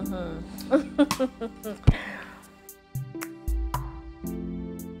best.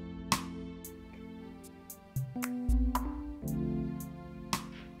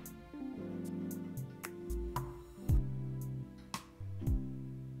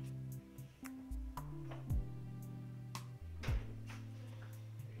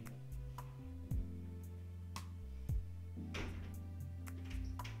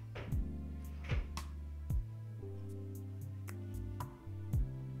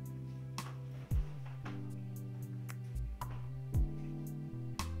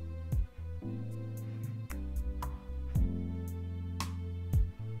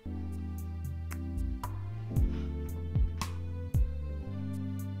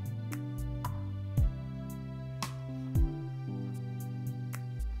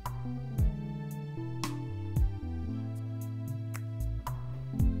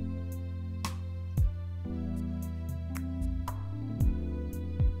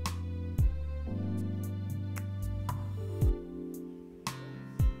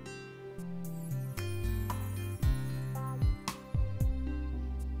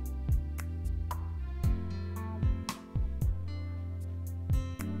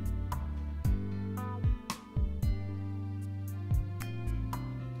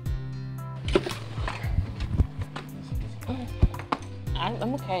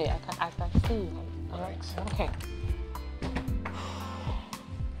 I'm okay. I can see. All right. Okay.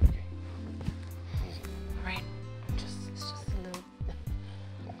 Right. It's just a little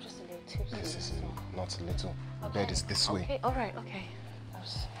tipsy. This is not a little. Okay. Bed is this way. Okay. All right. Okay.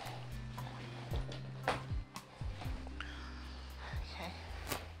 Okay.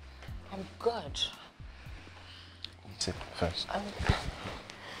 I'm good. Sit first.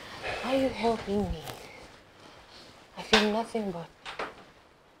 Why are you helping me? I feel nothing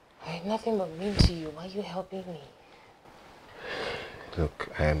but mean to you. Why are you helping me? Look,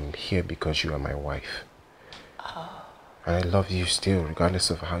 I am here because you are my wife. Oh. And I love you still, regardless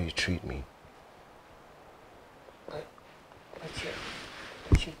of how you treat me. But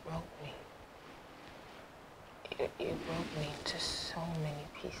you broke me. You broke me into so many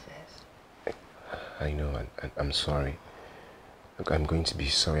pieces. I know, and I'm sorry. Look, I'm going to be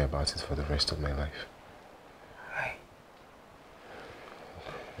sorry about it for the rest of my life. Right.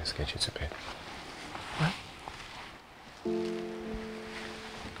 Let's get you to bed. What?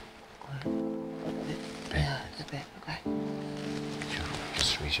 Bed. The bed, okay.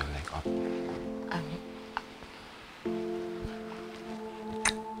 Just raise your leg up.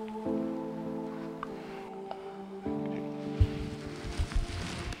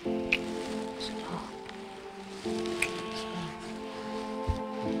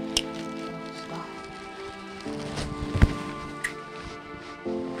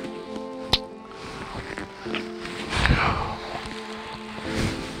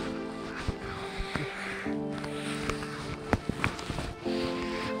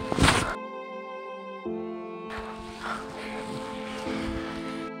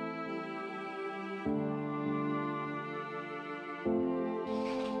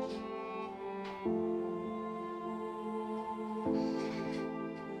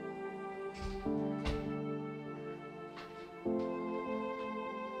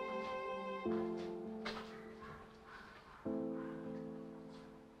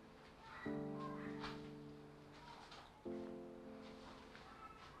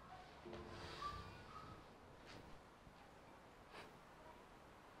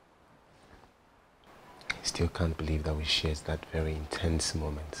 still can't believe that we shared that very intense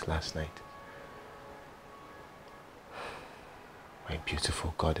moment last night. My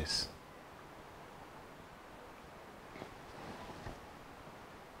beautiful goddess.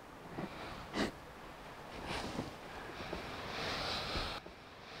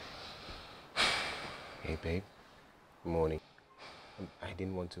 Hey babe, good morning. I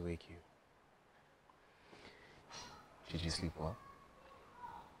didn't want to wake you. Did you sleep well?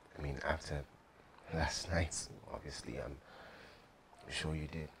 I mean, after last night, obviously, I'm sure you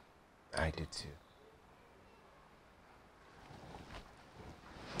did. I did too.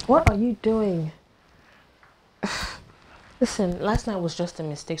 What are you doing? Listen, last night was just a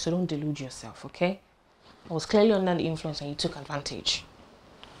mistake, so don't delude yourself, okay? I was clearly under the influence and you took advantage.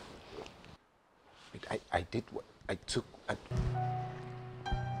 Wait, I did what? I took...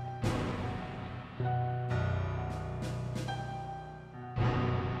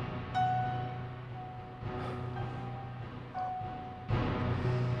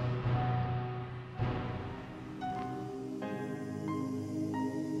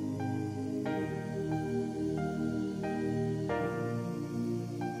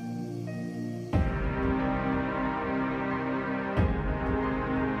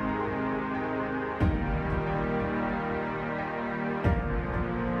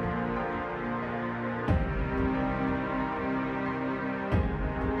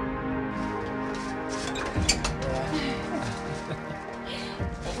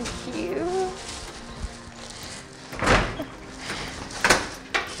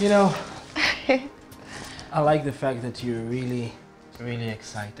 You know, I like the fact that you're really, really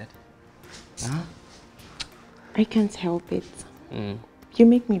excited. Huh? I can't help it. You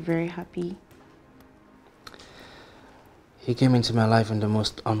make me very happy. You came into my life in the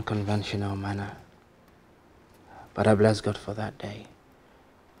most unconventional manner. But I bless God for that day.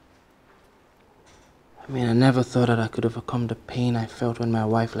 I mean, I never thought that I could overcome the pain I felt when my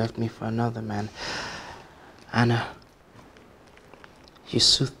wife left me for another man. Anna, you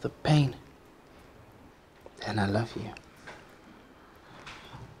soothed the pain. And I love you.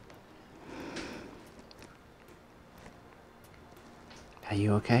 Are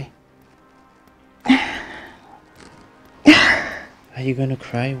you okay? Are you gonna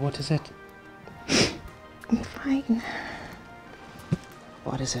cry? What is it? I'm fine.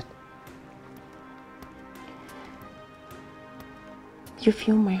 What is it? You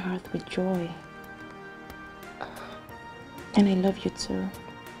fill my heart with joy. And I love you too.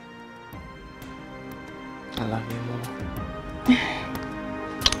 I love you more.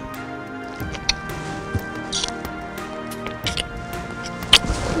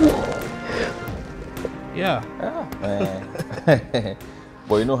 Yeah. Man.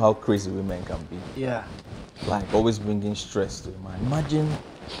 But you know how crazy women can be. Yeah. Like always bringing stress to a man. Imagine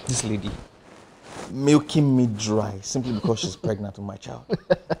this lady milking me dry simply because she's pregnant with my child.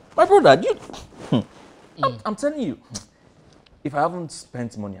 My brother, I'm telling you, if I haven't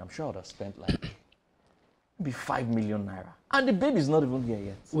spent money, I'm sure I would have spent like maybe 5 million naira. And the baby's not even here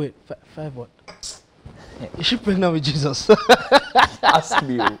yet. Wait, 5 what? Is she pregnant with Jesus? Ask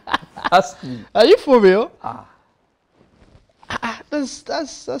me. Ask me. Are you for real?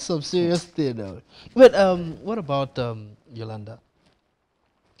 That's some serious thing though. But what about Yolanda?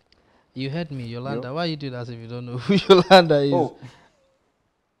 You heard me, Yolanda. Why you do that if you don't know who Yolanda is? Oh,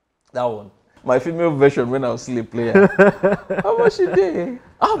 that one. My female version when I was still a player. How much she did?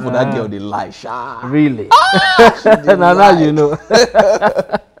 How for that girl they lie, sha. Really? Now you know.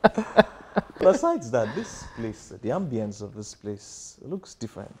 Besides that, this place, the ambience of this place looks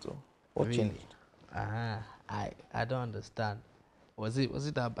different. What Really? changed? I don't understand. Was it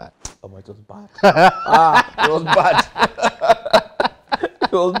that bad? Oh, it was bad. It was bad.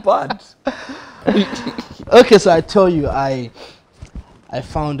 It was bad. Okay, so I tell you, I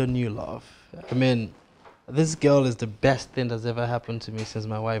found a new love. I mean, this girl is the best thing that's ever happened to me since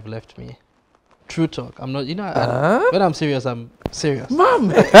my wife left me. True talk. I'm not, you know, when I'm serious, I'm serious.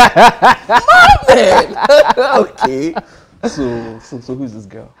 Mom! Okay. So who's this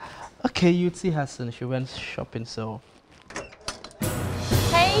girl? Okay, you'd see her soon. She went shopping, so.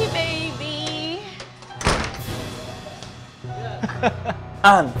 Hey, baby.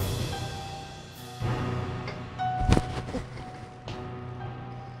 Anne.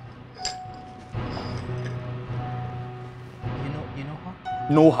 You know her?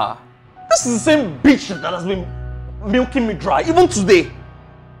 Know her? This is the same bitch that has been milking me dry, even today.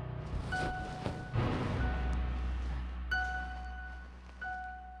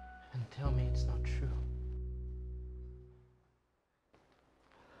 And tell me it's not true.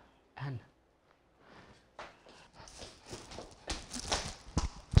 Anne.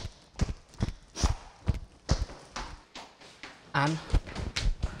 Anne?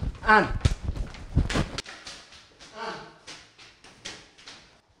 Anne!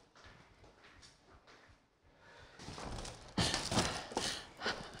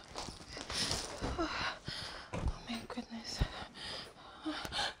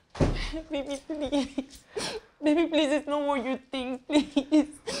 Baby, please. Baby, please, it's not what you think, please.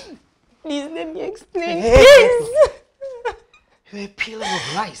 Please, let me explain. Hey, Please. You're a pillar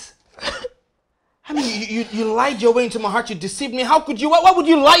of lies. I mean, you lied your way into my heart, you deceived me. How could you? Why would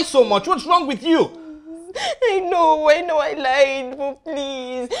you lie so much? What's wrong with you? I know I lied, but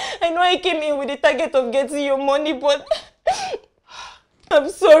please. I know I came in with the target of getting your money, but I'm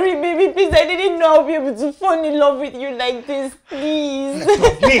sorry, baby, please. I didn't know I'll be able to fall in love with you like this, please.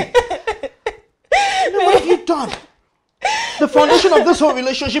 Love me? What have you done? The foundation of this whole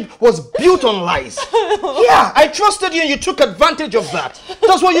relationship was built on lies. Yeah, I trusted you and you took advantage of that.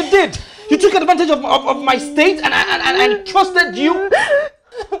 That's what you did. You took advantage of my state and I trusted you.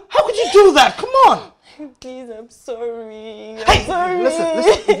 How could you do that? Come on. Please, I'm sorry. Hey,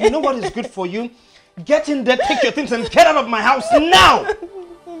 listen. If you know what is good for you, get in there, take your things and get out of my house now.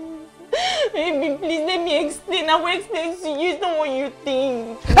 Baby, please let me explain. I will explain to you. It's not what you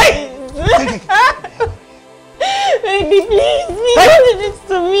think. Hey! Baby, please do this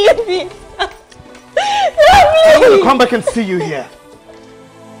to me, please. I'm going to come back and see you here.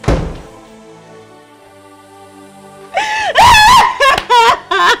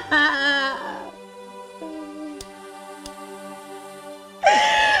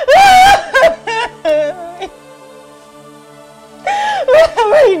 What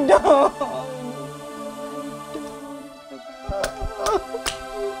have I done?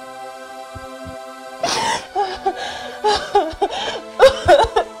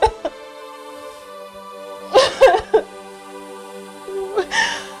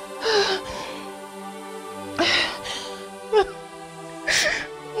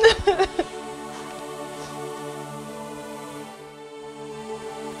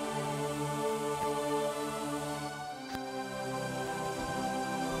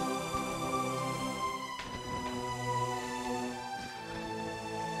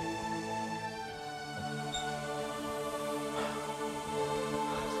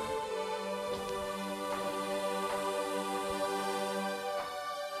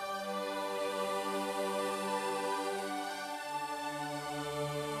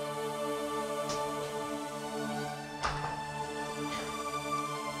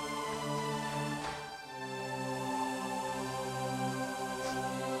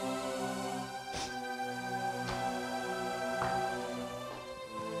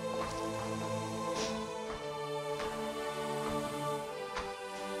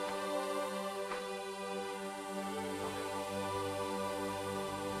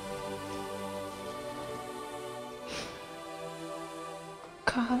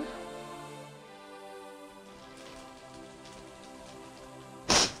 Carl.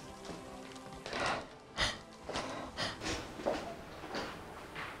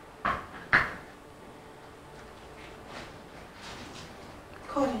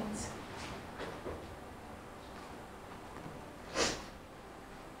 Collins.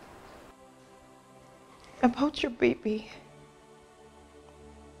 About your baby.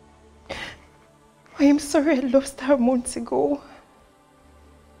 I am sorry I lost her months ago.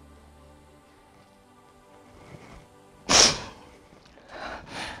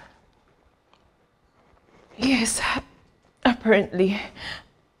 Yes, apparently,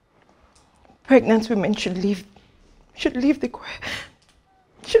 pregnant women should live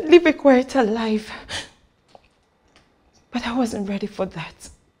a quieter life. But I wasn't ready for that.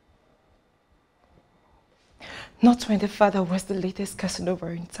 Not when the father was the latest Casanova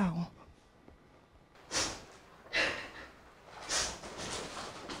in town.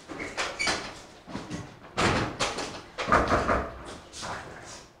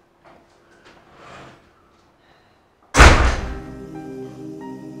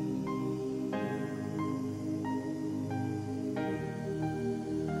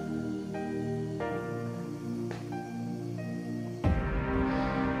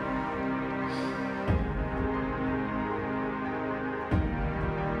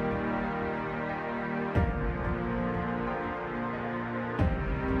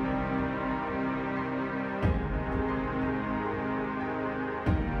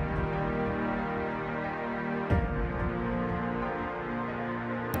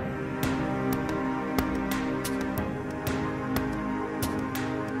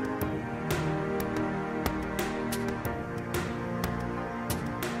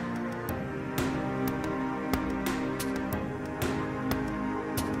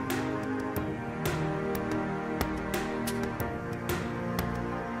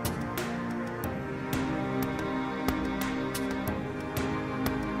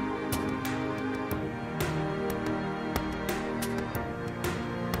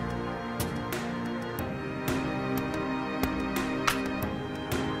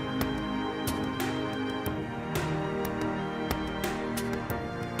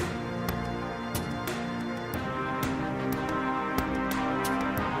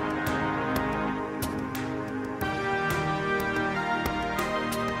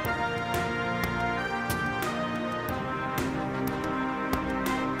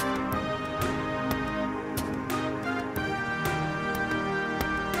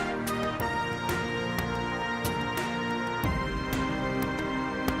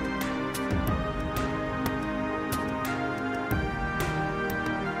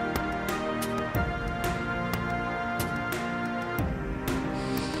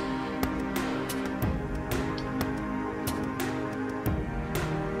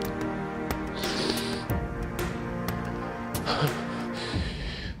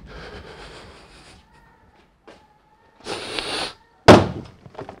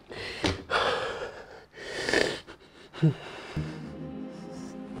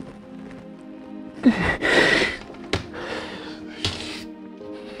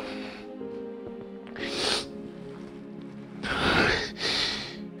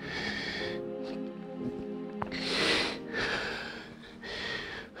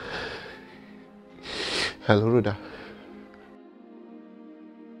 Hello, Rhoda.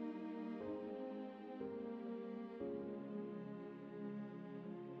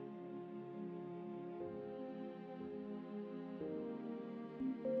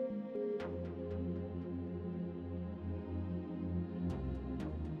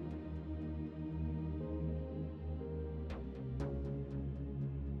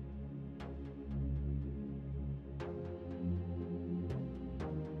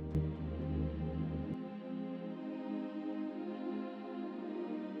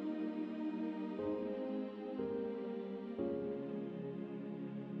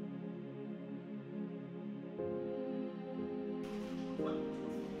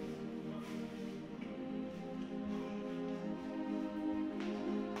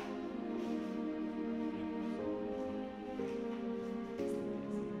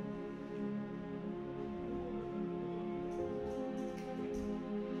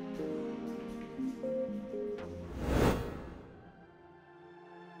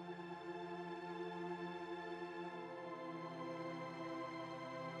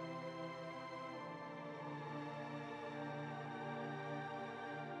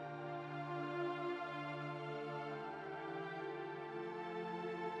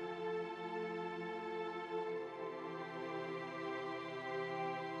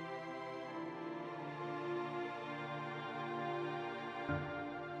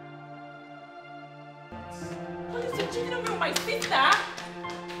 Police, you're cheating on me with my sister.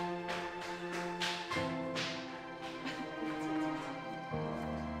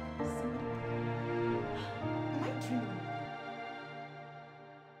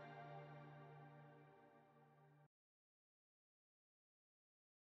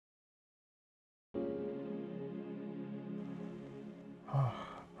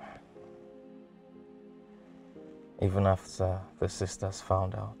 Even after the sisters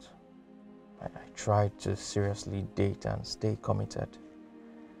found out, I tried to seriously date and stay committed,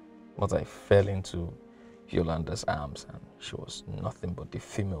 but I fell into Yolanda's arms and she was nothing but the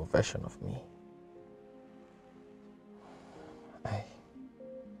female version of me.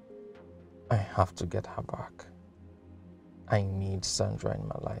 I have to get her back. I need Sandra in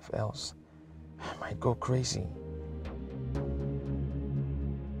my life, else I might go crazy.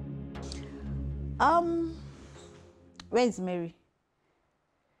 Where is Mary?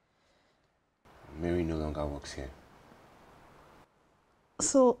 Mary no longer works here.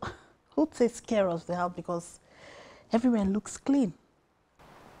 So, who takes care of the house? Because everywhere looks clean.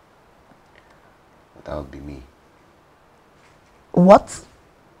 That would be me. What?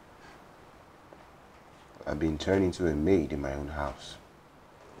 I've been turned into a maid in my own house.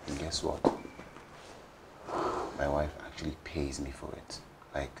 And guess what? My wife actually pays me for it,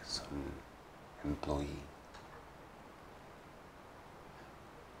 like some employee.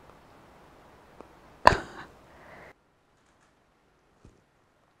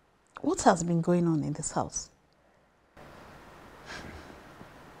 What has been going on in this house?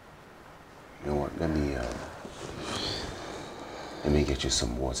 You know what? Let me get you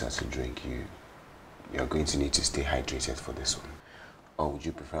some water to drink. You're going to need to stay hydrated for this one. Or would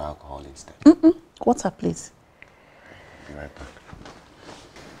you prefer alcohol instead? Water, please. Be right back.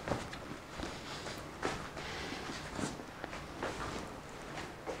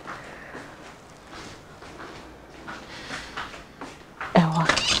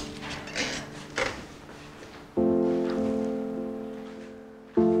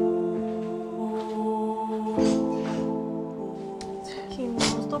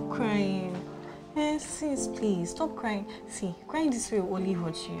 Please, stop crying. See, crying this way will only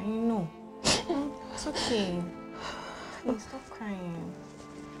hurt you, you know. It's okay. Please, stop crying.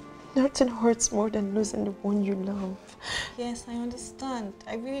 Nothing hurts more than losing the one you love. Yes, I understand.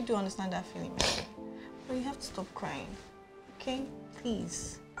 I really do understand that feeling. But you have to stop crying, okay?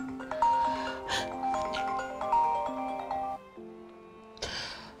 Please.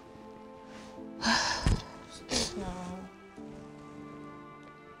 Stop now.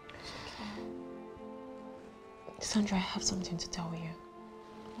 Sandra, I have something to tell you.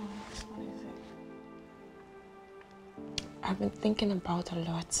 What is it? I've been thinking about a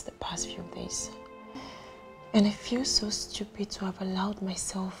lot the past few days. And I feel so stupid to have allowed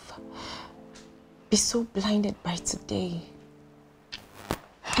myself be so blinded by today.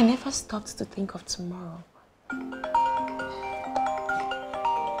 I never stopped to think of tomorrow.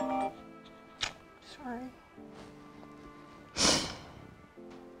 Sorry.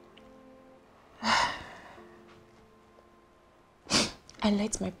 I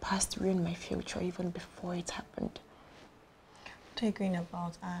let my past ruin my future even before it happened. What are you going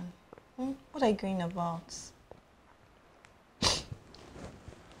about, Anne? What are you going about?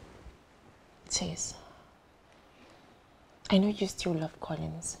 Sis, I know you still love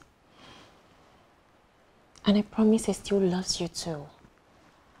Collins. And I promise he still loves you too.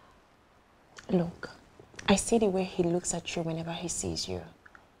 Look, I see the way he looks at you whenever he sees you.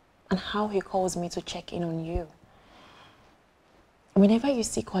 And how he calls me to check in on you. Whenever you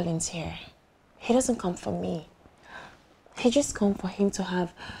see Collins here, he doesn't come for me. He just comes for him to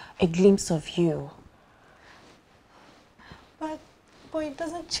have a glimpse of you. But it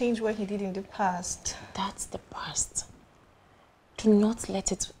doesn't change what he did in the past. That's the past. Do not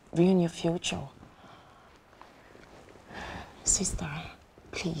let it ruin your future. Sister,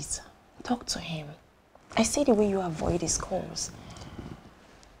 please, talk to him. I see the way you avoid his calls.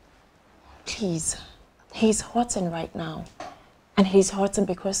 Please, he's hurting right now. And he's hurting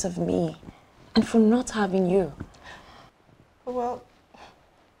because of me. And for not having you. Well,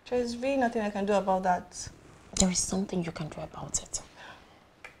 there's really nothing I can do about that. There is something you can do about it.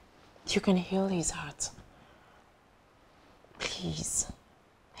 You can heal his heart. Please.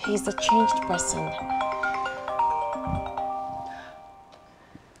 He's a changed person.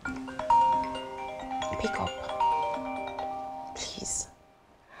 Pick up. Please.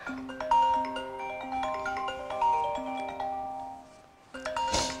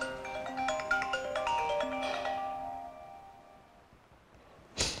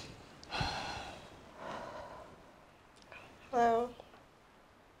 Hello.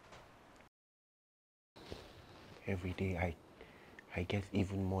 Every day I get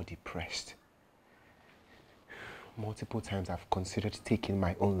even more depressed. Multiple times I've considered taking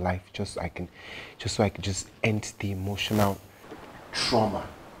my own life just so I can just end the emotional trauma.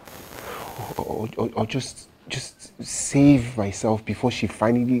 Or just save myself before she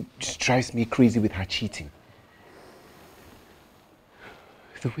finally just drives me crazy with her cheating.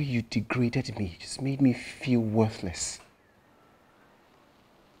 The way you degraded me just made me feel worthless.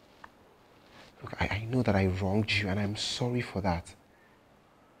 Look, I know that I wronged you and I'm sorry for that.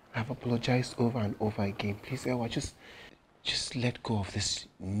 I've apologized over and over again. Please, Ewa, just let go of this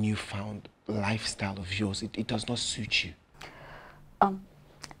newfound lifestyle of yours. It does not suit you.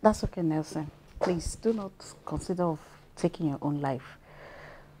 That's okay, Nelson. Please do not consider of taking your own life.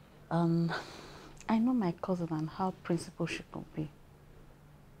 I know my cousin and how principled she can be.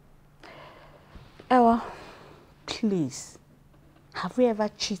 Ewa, please, have we ever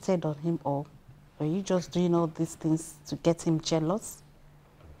cheated on him or were you just doing all these things to get him jealous?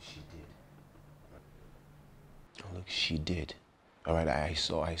 She did. Oh, look, she did. All right, I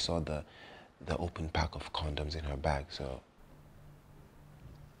saw the open pack of condoms in her bag, so.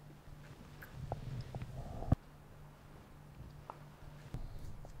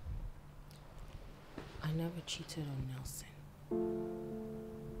 I never cheated on Nelson.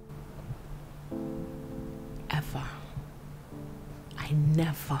 Ever. I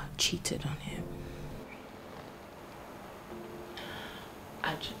never cheated on him.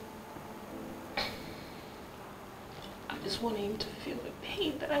 I just wanted him to feel the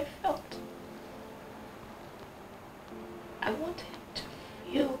pain that I felt. I wanted him to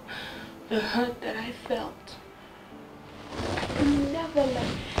feel the hurt that I felt. I could never let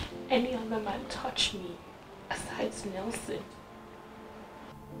any other man touch me aside Nelson.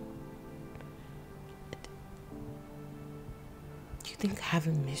 You think I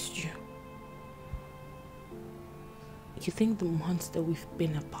haven't missed you? You think the months that we've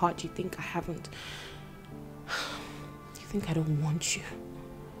been apart, you think I haven't... You think I don't want you?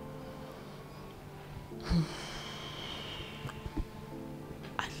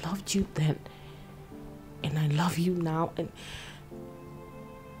 I loved you then, and I love you now, and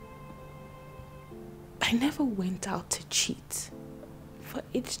I never went out to cheat. For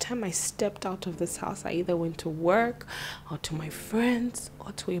each time I stepped out of this house, I either went to work, or to my friends,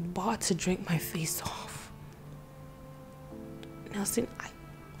 or to a bar to drink my face off. Nelson,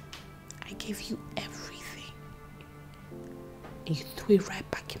 I gave you everything, and you threw it right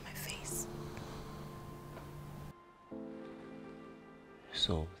back in my face.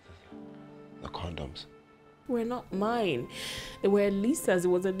 So, the condoms. Were not mine. They were Lisa's. It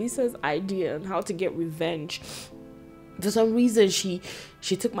was Lisa's idea on how to get revenge. For some reason, she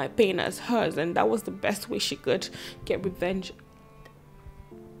took my pain as hers, and that was the best way she could get revenge.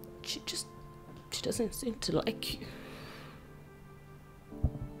 She doesn't seem to like you.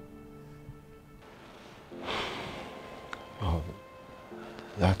 Oh,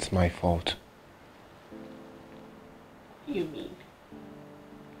 that's my fault. You mean?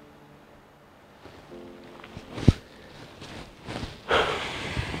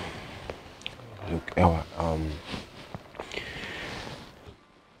 Ewa,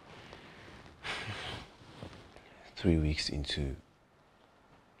 3 weeks into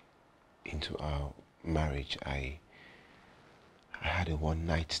our marriage, I had a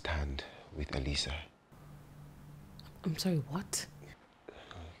one-night stand with Elisa. I'm sorry, what?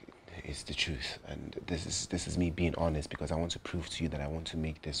 It's the truth, and this is me being honest because I want to prove to you that I want to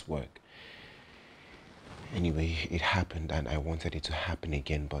make this work. Anyway, it happened and I wanted it to happen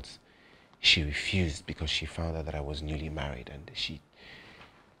again, but she refused because she found out that I was newly married, and she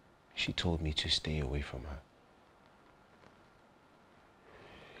told me to stay away from her.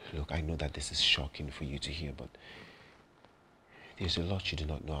 Look, I know that this is shocking for you to hear, but there's a lot you do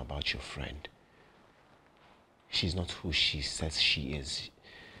not know about your friend. She's not who she says she is.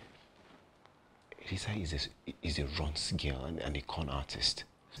 Elisa is a runs girl and a con artist.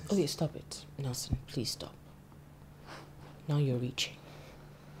 Okay, stop it. Nelson, please stop. Now you're reaching.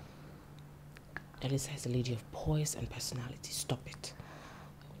 Elisa is a lady of poise and personality. Stop it.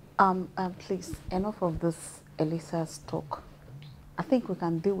 Please, enough of this Elisa's talk. I think we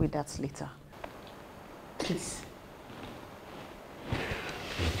can deal with that later. Please.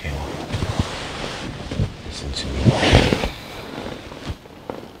 Okay, well, listen to me.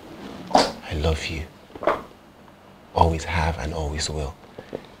 I love you. Always have and always will.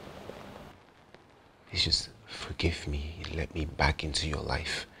 Please just forgive me. Let me back into your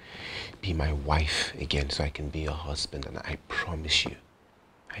life. Be my wife again so I can be your husband. And I promise you,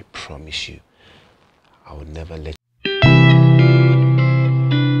 I will never let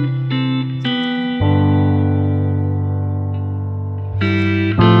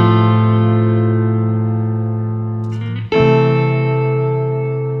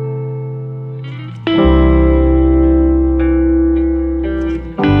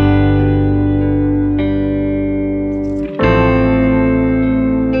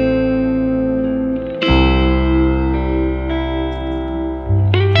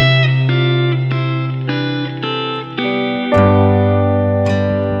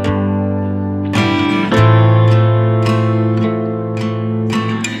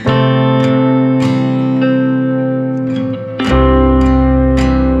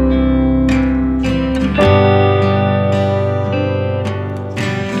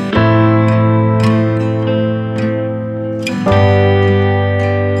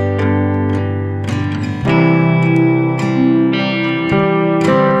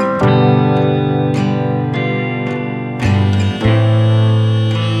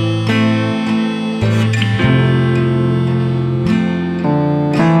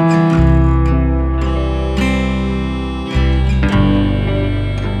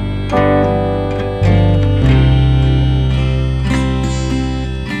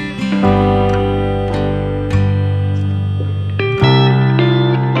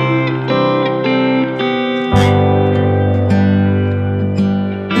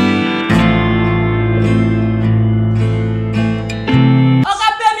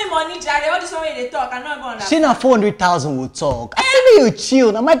Say na 400,000 will talk. I say make you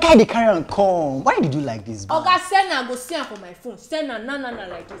chill. Now my guy they carry on come. Why did you do like this? Oga, send her, go see her for my phone. Send her, no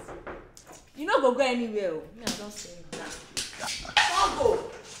like this. You no go anywhere. Me, I don't say that. Don't go.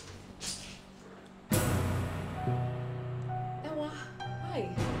 Ewa, hi.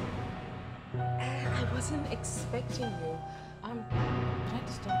 I wasn't expecting you. Can I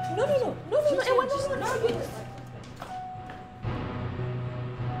disturb you? No, Ewa, no.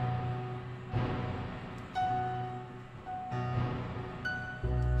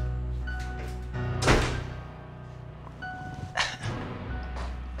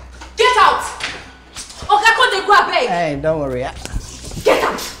 Hey, don't worry. Get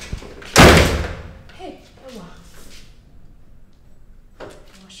out! Hey, Ewa.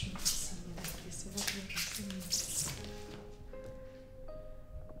 Wash me see me like this.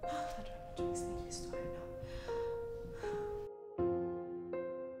 How do I do this thing this story now?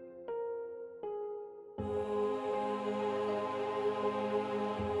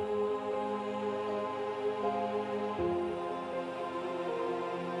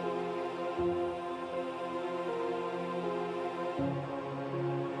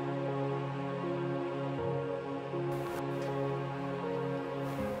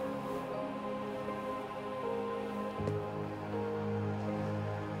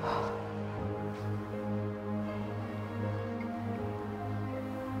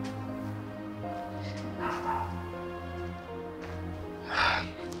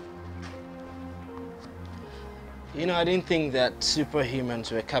 You know, I didn't think that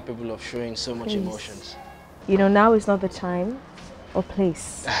superhumans were capable of showing so much emotions. You know, now is not the time or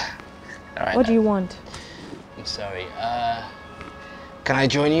place. All right, what do you want? I'm sorry. Can I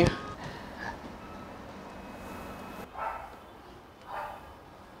join you?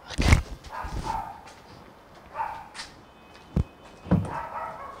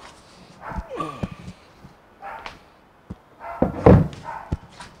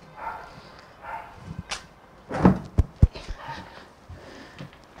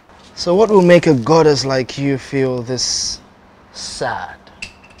 So what will make a goddess like you feel this sad?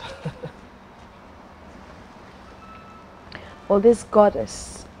 Well, this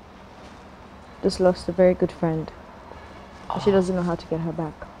goddess just lost a very good friend. She doesn't know how to get her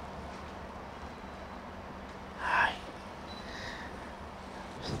back. I'm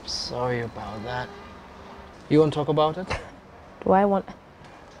sorry about that. You want to talk about it? Why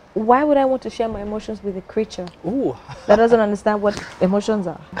would I want to share my emotions with a creature Ooh. that doesn't understand what emotions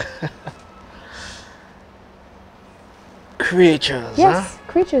are? Creatures, yes,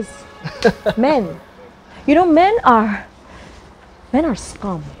 creatures. Men. You know, men are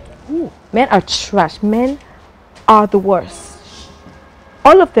scum. Ooh. Men are trash. Men are the worst.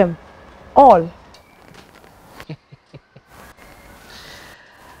 All of them. All.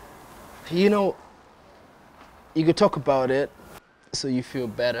 You know, you could talk about it so you feel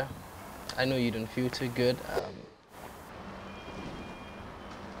better. I know you don't feel too good.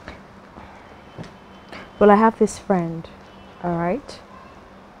 Well, I have this friend, all right?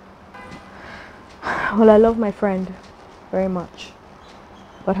 Well, I love my friend very much,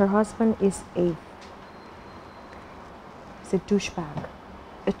 but her husband is a douchebag,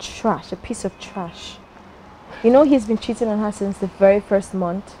 a trash, a piece of trash. You know, he's been cheating on her since the very first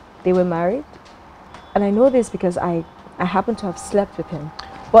month they were married. And I know this because I happen to have slept with him.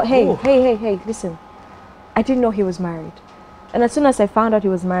 But hey, Ooh. hey, listen. I didn't know he was married. And as soon as I found out he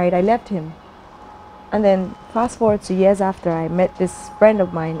was married, I left him. And then fast forward to years after, I met this friend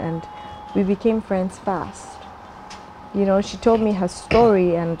of mine and we became friends fast. You know, she told me her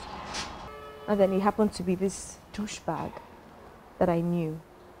story and then he happened to be this douchebag that I knew.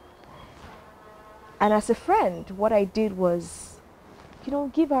 And as a friend, what I did was, you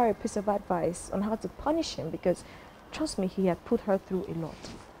know, give her a piece of advice on how to punish him because, trust me, he had put her through a lot.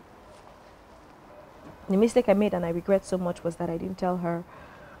 The mistake I made and I regret so much was that I didn't tell her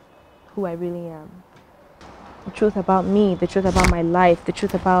who I really am. The truth about me, the truth about my life, the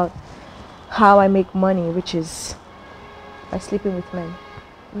truth about how I make money, which is by sleeping with men.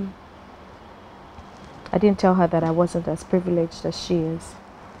 I didn't tell her that I wasn't as privileged as she is.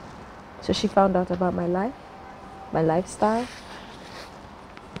 So she found out about my life, my lifestyle.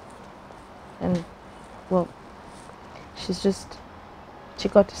 And, well, she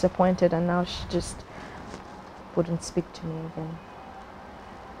got disappointed and now she just wouldn't speak to me again.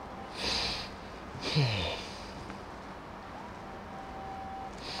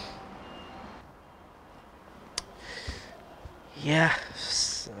 Yeah,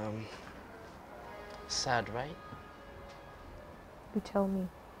 sad, right? You tell me.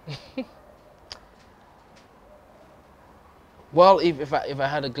 Well, if I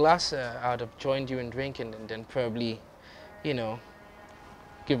had a glass, I would have joined you in drinking and then probably, you know,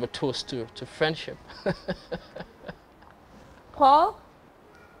 give a toast to friendship. Paul?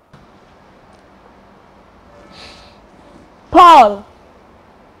 Paul!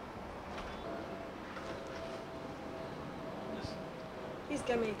 Please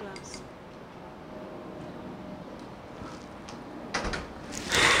get me a glass.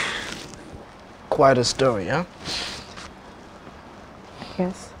 Quite a story, huh?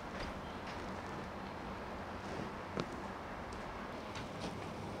 Yes.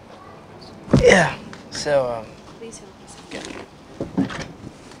 Yeah, so, Please help us.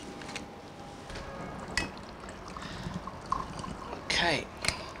 Okay.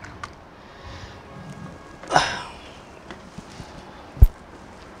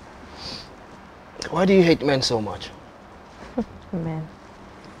 Why do you hate men so much? Men.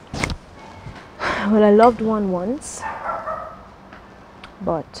 Well, I loved one once,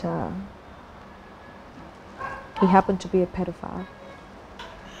 but he happened to be a pedophile.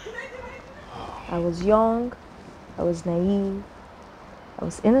 I was young, I was naive, I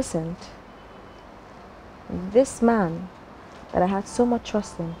was innocent. And this man that I had so much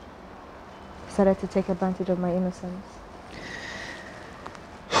trust in decided to take advantage of my innocence.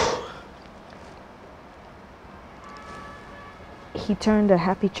 He turned a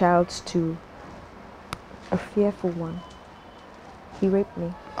happy child to a fearful one. He raped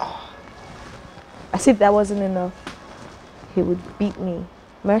me. As if that wasn't enough, he would beat me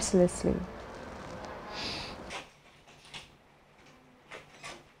mercilessly.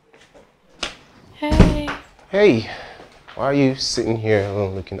 Hey. Hey. Why are you sitting here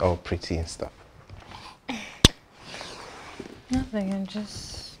alone looking all pretty and stuff? Nothing, I'm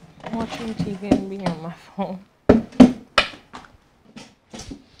just watching TV and being on my phone.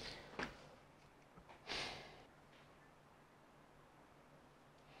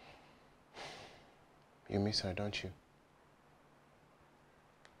 You miss her, don't you?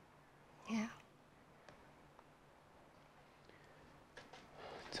 Yeah.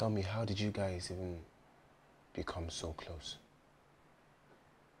 tell me, how did you guys even become so close?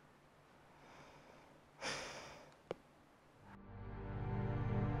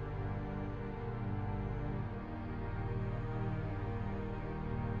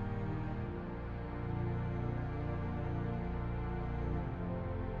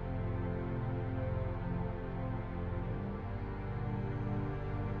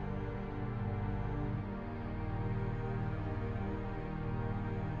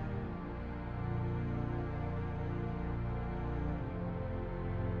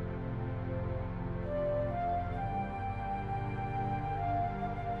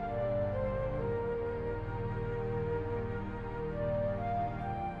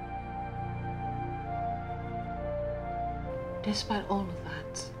 Despite all of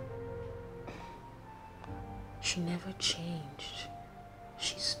that, she never changed.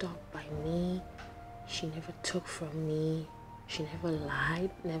 She stuck by me. She never took from me. She never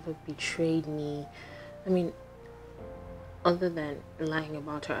lied, never betrayed me. I mean, other than lying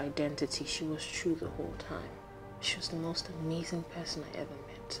about her identity, she was true the whole time. She was the most amazing person I ever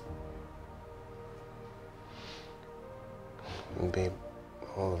met. Babe,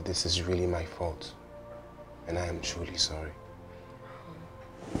 all of this is really my fault. And I am truly sorry.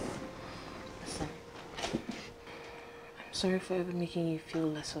 Listen, I'm sorry for ever making you feel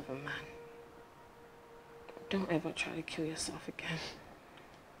less of a man. Don't ever try to kill yourself again.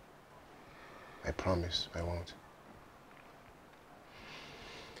 I promise I won't.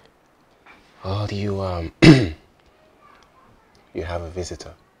 Oh, do you, you have a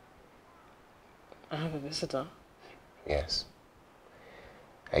visitor? I have a visitor? Yes.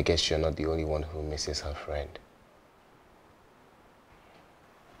 I guess you're not the only one who misses her friend.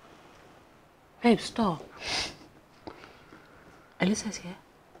 Babe, stop. Alyssa's here?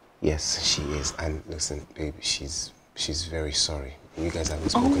 Yes, she is. And listen, babe, she's very sorry. You guys haven't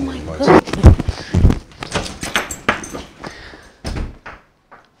spoken in months.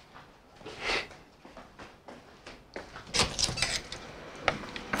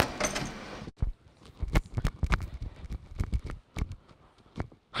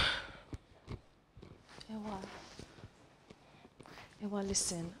 Ewa,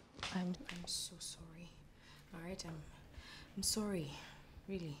 listen, I'm so sorry. All right, I'm sorry,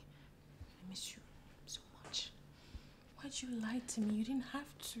 really. I miss you so much. Why'd you lie to me? You didn't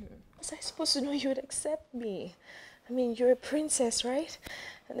have to. Was I supposed to know you would accept me? I mean, you're a princess, right?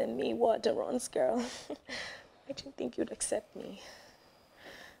 And then me, what, a Ron's girl? I didn't think you'd accept me.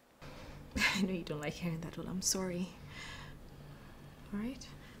 I know you don't like hearing that, well, I'm sorry. All right?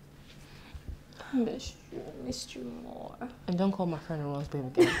 I missed you more. And don't call my friend Ron's babe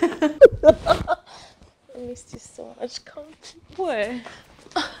again. I missed you so much. Come, boy.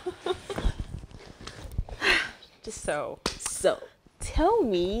 So, tell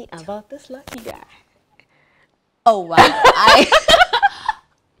me about this lucky guy. Oh, wow.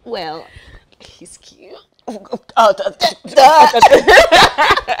 Well, he's cute. Well,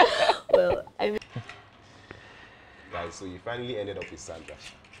 I mean... Guys, so you finally ended up with Sandra.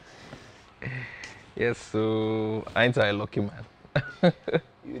 Yes, so ain't I a lucky man?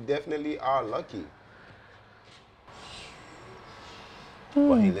 You definitely are lucky.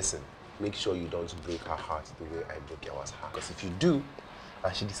 But hey, listen, make sure you don't break her heart the way I broke Ewa's heart. Because if you do,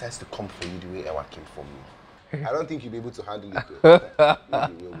 and she decides to come for you the way Ewa came for me, I don't think you'll be able to handle it. You'll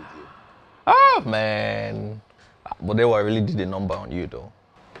be real with you. Oh, man. But they were really did a number on you, though.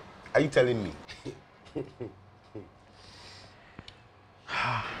 Are you telling me?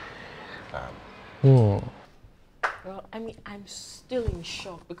 Well, I mean, I'm still in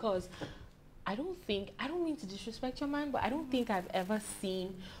shock because I don't mean to disrespect your man, but I don't think I've ever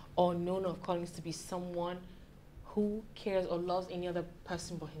seen or known of Collins to be someone who cares or loves any other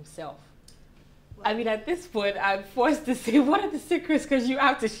person but himself. I mean, at this point, I'm forced to say, what are the secrets? Because you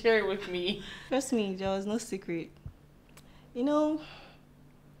have to share it with me. Trust me, there was no secret. You know,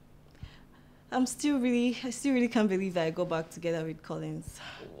 I still really can't believe that I got back together with Collins.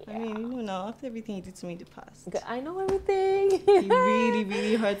 Yeah. I mean, you know now, after everything he did to me in the past. I know everything. He really,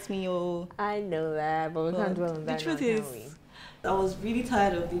 really hurts me, oh. I know that, but we can't dwell on that. The truth is, I was really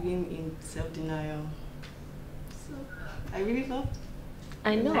tired of living in self-denial. So, I really thought.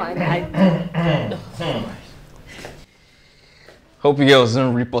 I know, Hope you girls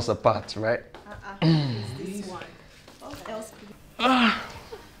didn't rip us apart, right? It's this one. What else could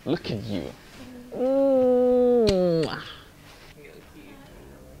Look at you.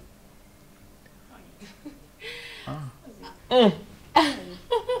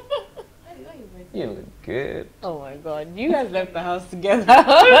 You look good. Oh my God, you guys left the house together.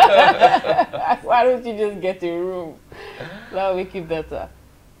 Why don't you just get your room? That will make it better.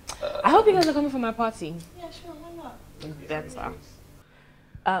 I hope you guys are coming for my party. Yeah, sure, why not? Better.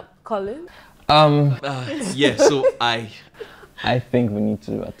 Colin? Yeah, so I think we need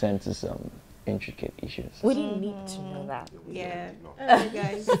to attend to some intricate issues. We didn't need to know that. Yeah. Okay,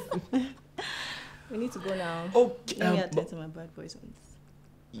 guys. We need to go now. Oh, let me attend to my bad boys ones.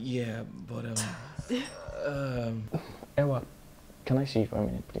 Yeah, but Ewa, can I see you for a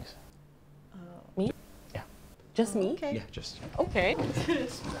minute, please? Me? Yeah. Just me? Okay. Yeah, just. Okay. You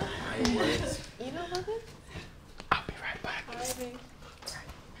know about it? I'll be right back.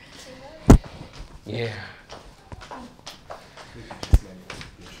 Yeah.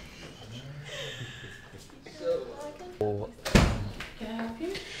 Can I help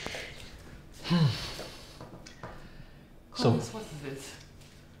you? So, What is it?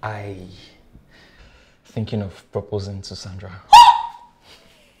 I thinking of proposing to Sandra.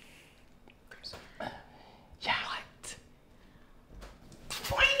 Yeah. What?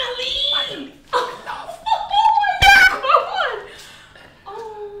 Finally!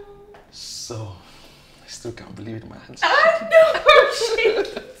 So, I still can't believe it in my hands. I know!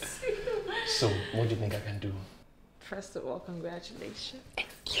 So, what do you think I can do? First of all, congratulations.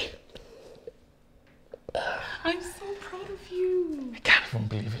 I'm so proud of you. I can't even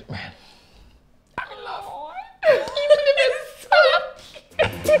believe it, man. I'm in love. Even if it's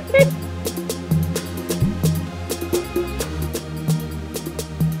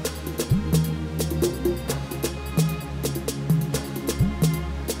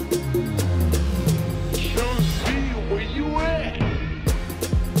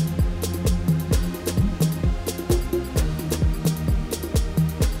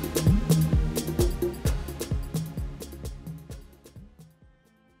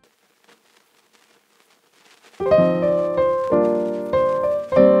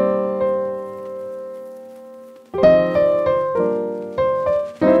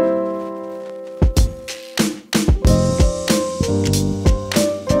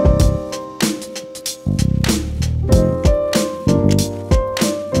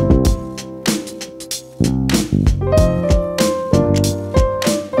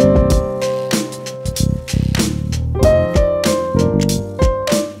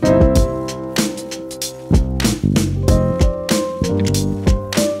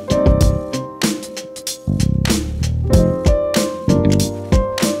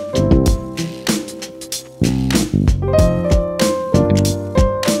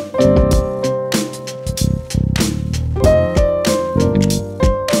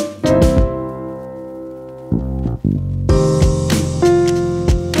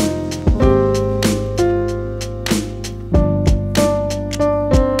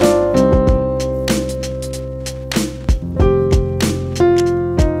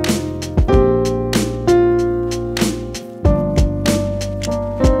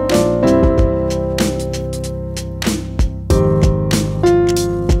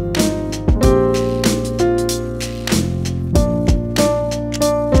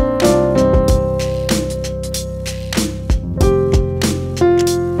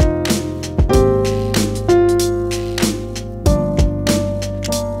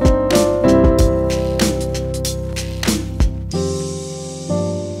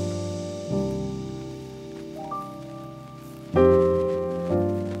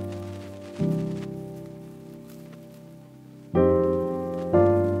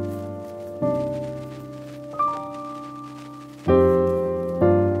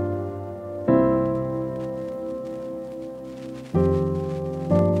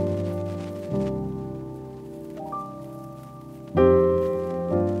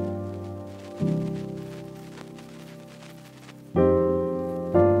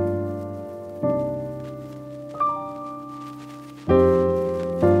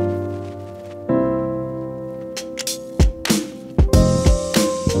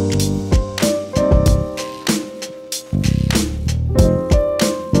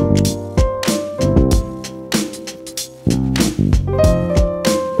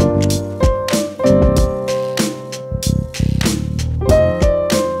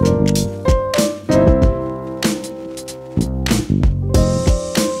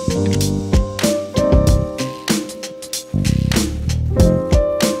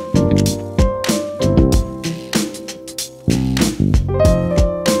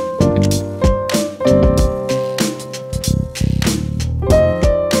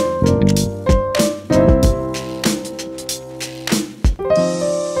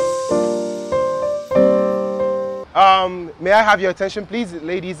May I have your attention, please,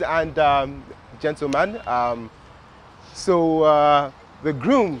 ladies and gentlemen? The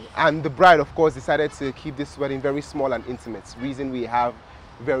groom and the bride, of course, decided to keep this wedding very small and intimate. Reason we have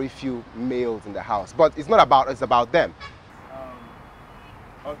very few males in the house. But it's not about us, it's about them.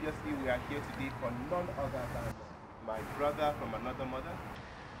 Obviously, we are here today for none other than my brother from another mother.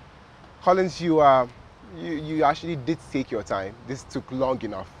 Collins, you actually did take your time. This took long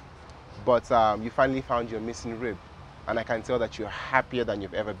enough. But you finally found your missing rib. And I can tell that you're happier than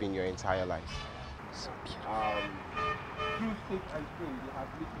you've ever been your entire life. So beautiful. Through thick and thin, they have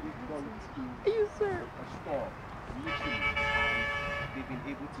literally gone to a store, literally, and they've been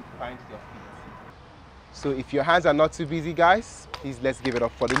able to find their feet. So if your hands are not too busy, guys, please let's give it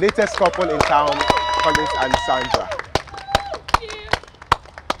up for the latest couple in town, Collins and Sandra.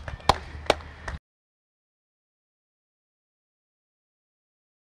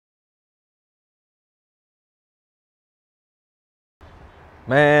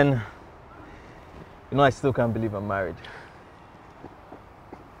 Man, you know, I still can't believe I'm married.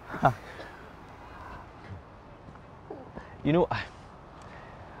 You know,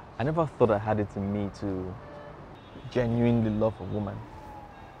 I never thought I had it in me to genuinely love a woman.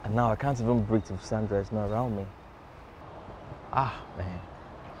 And now I can't even breathe if Sandra is not around me. Man.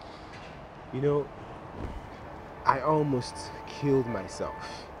 You know, I almost killed myself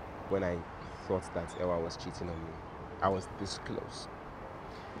when I thought that Ewa was cheating on me. I was this close.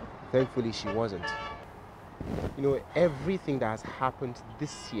 Thankfully, she wasn't. You know, everything that has happened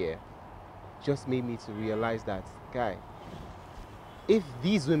this year just made me to realize that, guy, if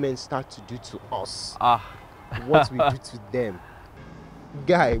these women start to do to us what we do to them,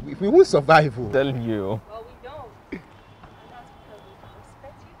 guy, we won't survive. I'm telling you. Well, we don't. And that's because we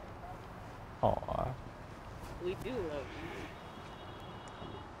respect you and love you. We do love you.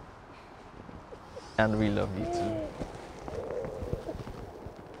 And we love you too.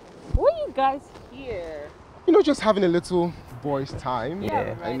 Why are you guys here? You know, just having a little boys' time.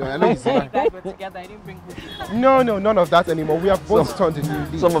 Yeah, right. I know You guys were together. I didn't bring cookies. No, none of that anymore. We have both turned a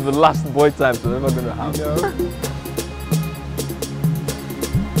new leaf. Some of the last boy times we're ever going to have. You know?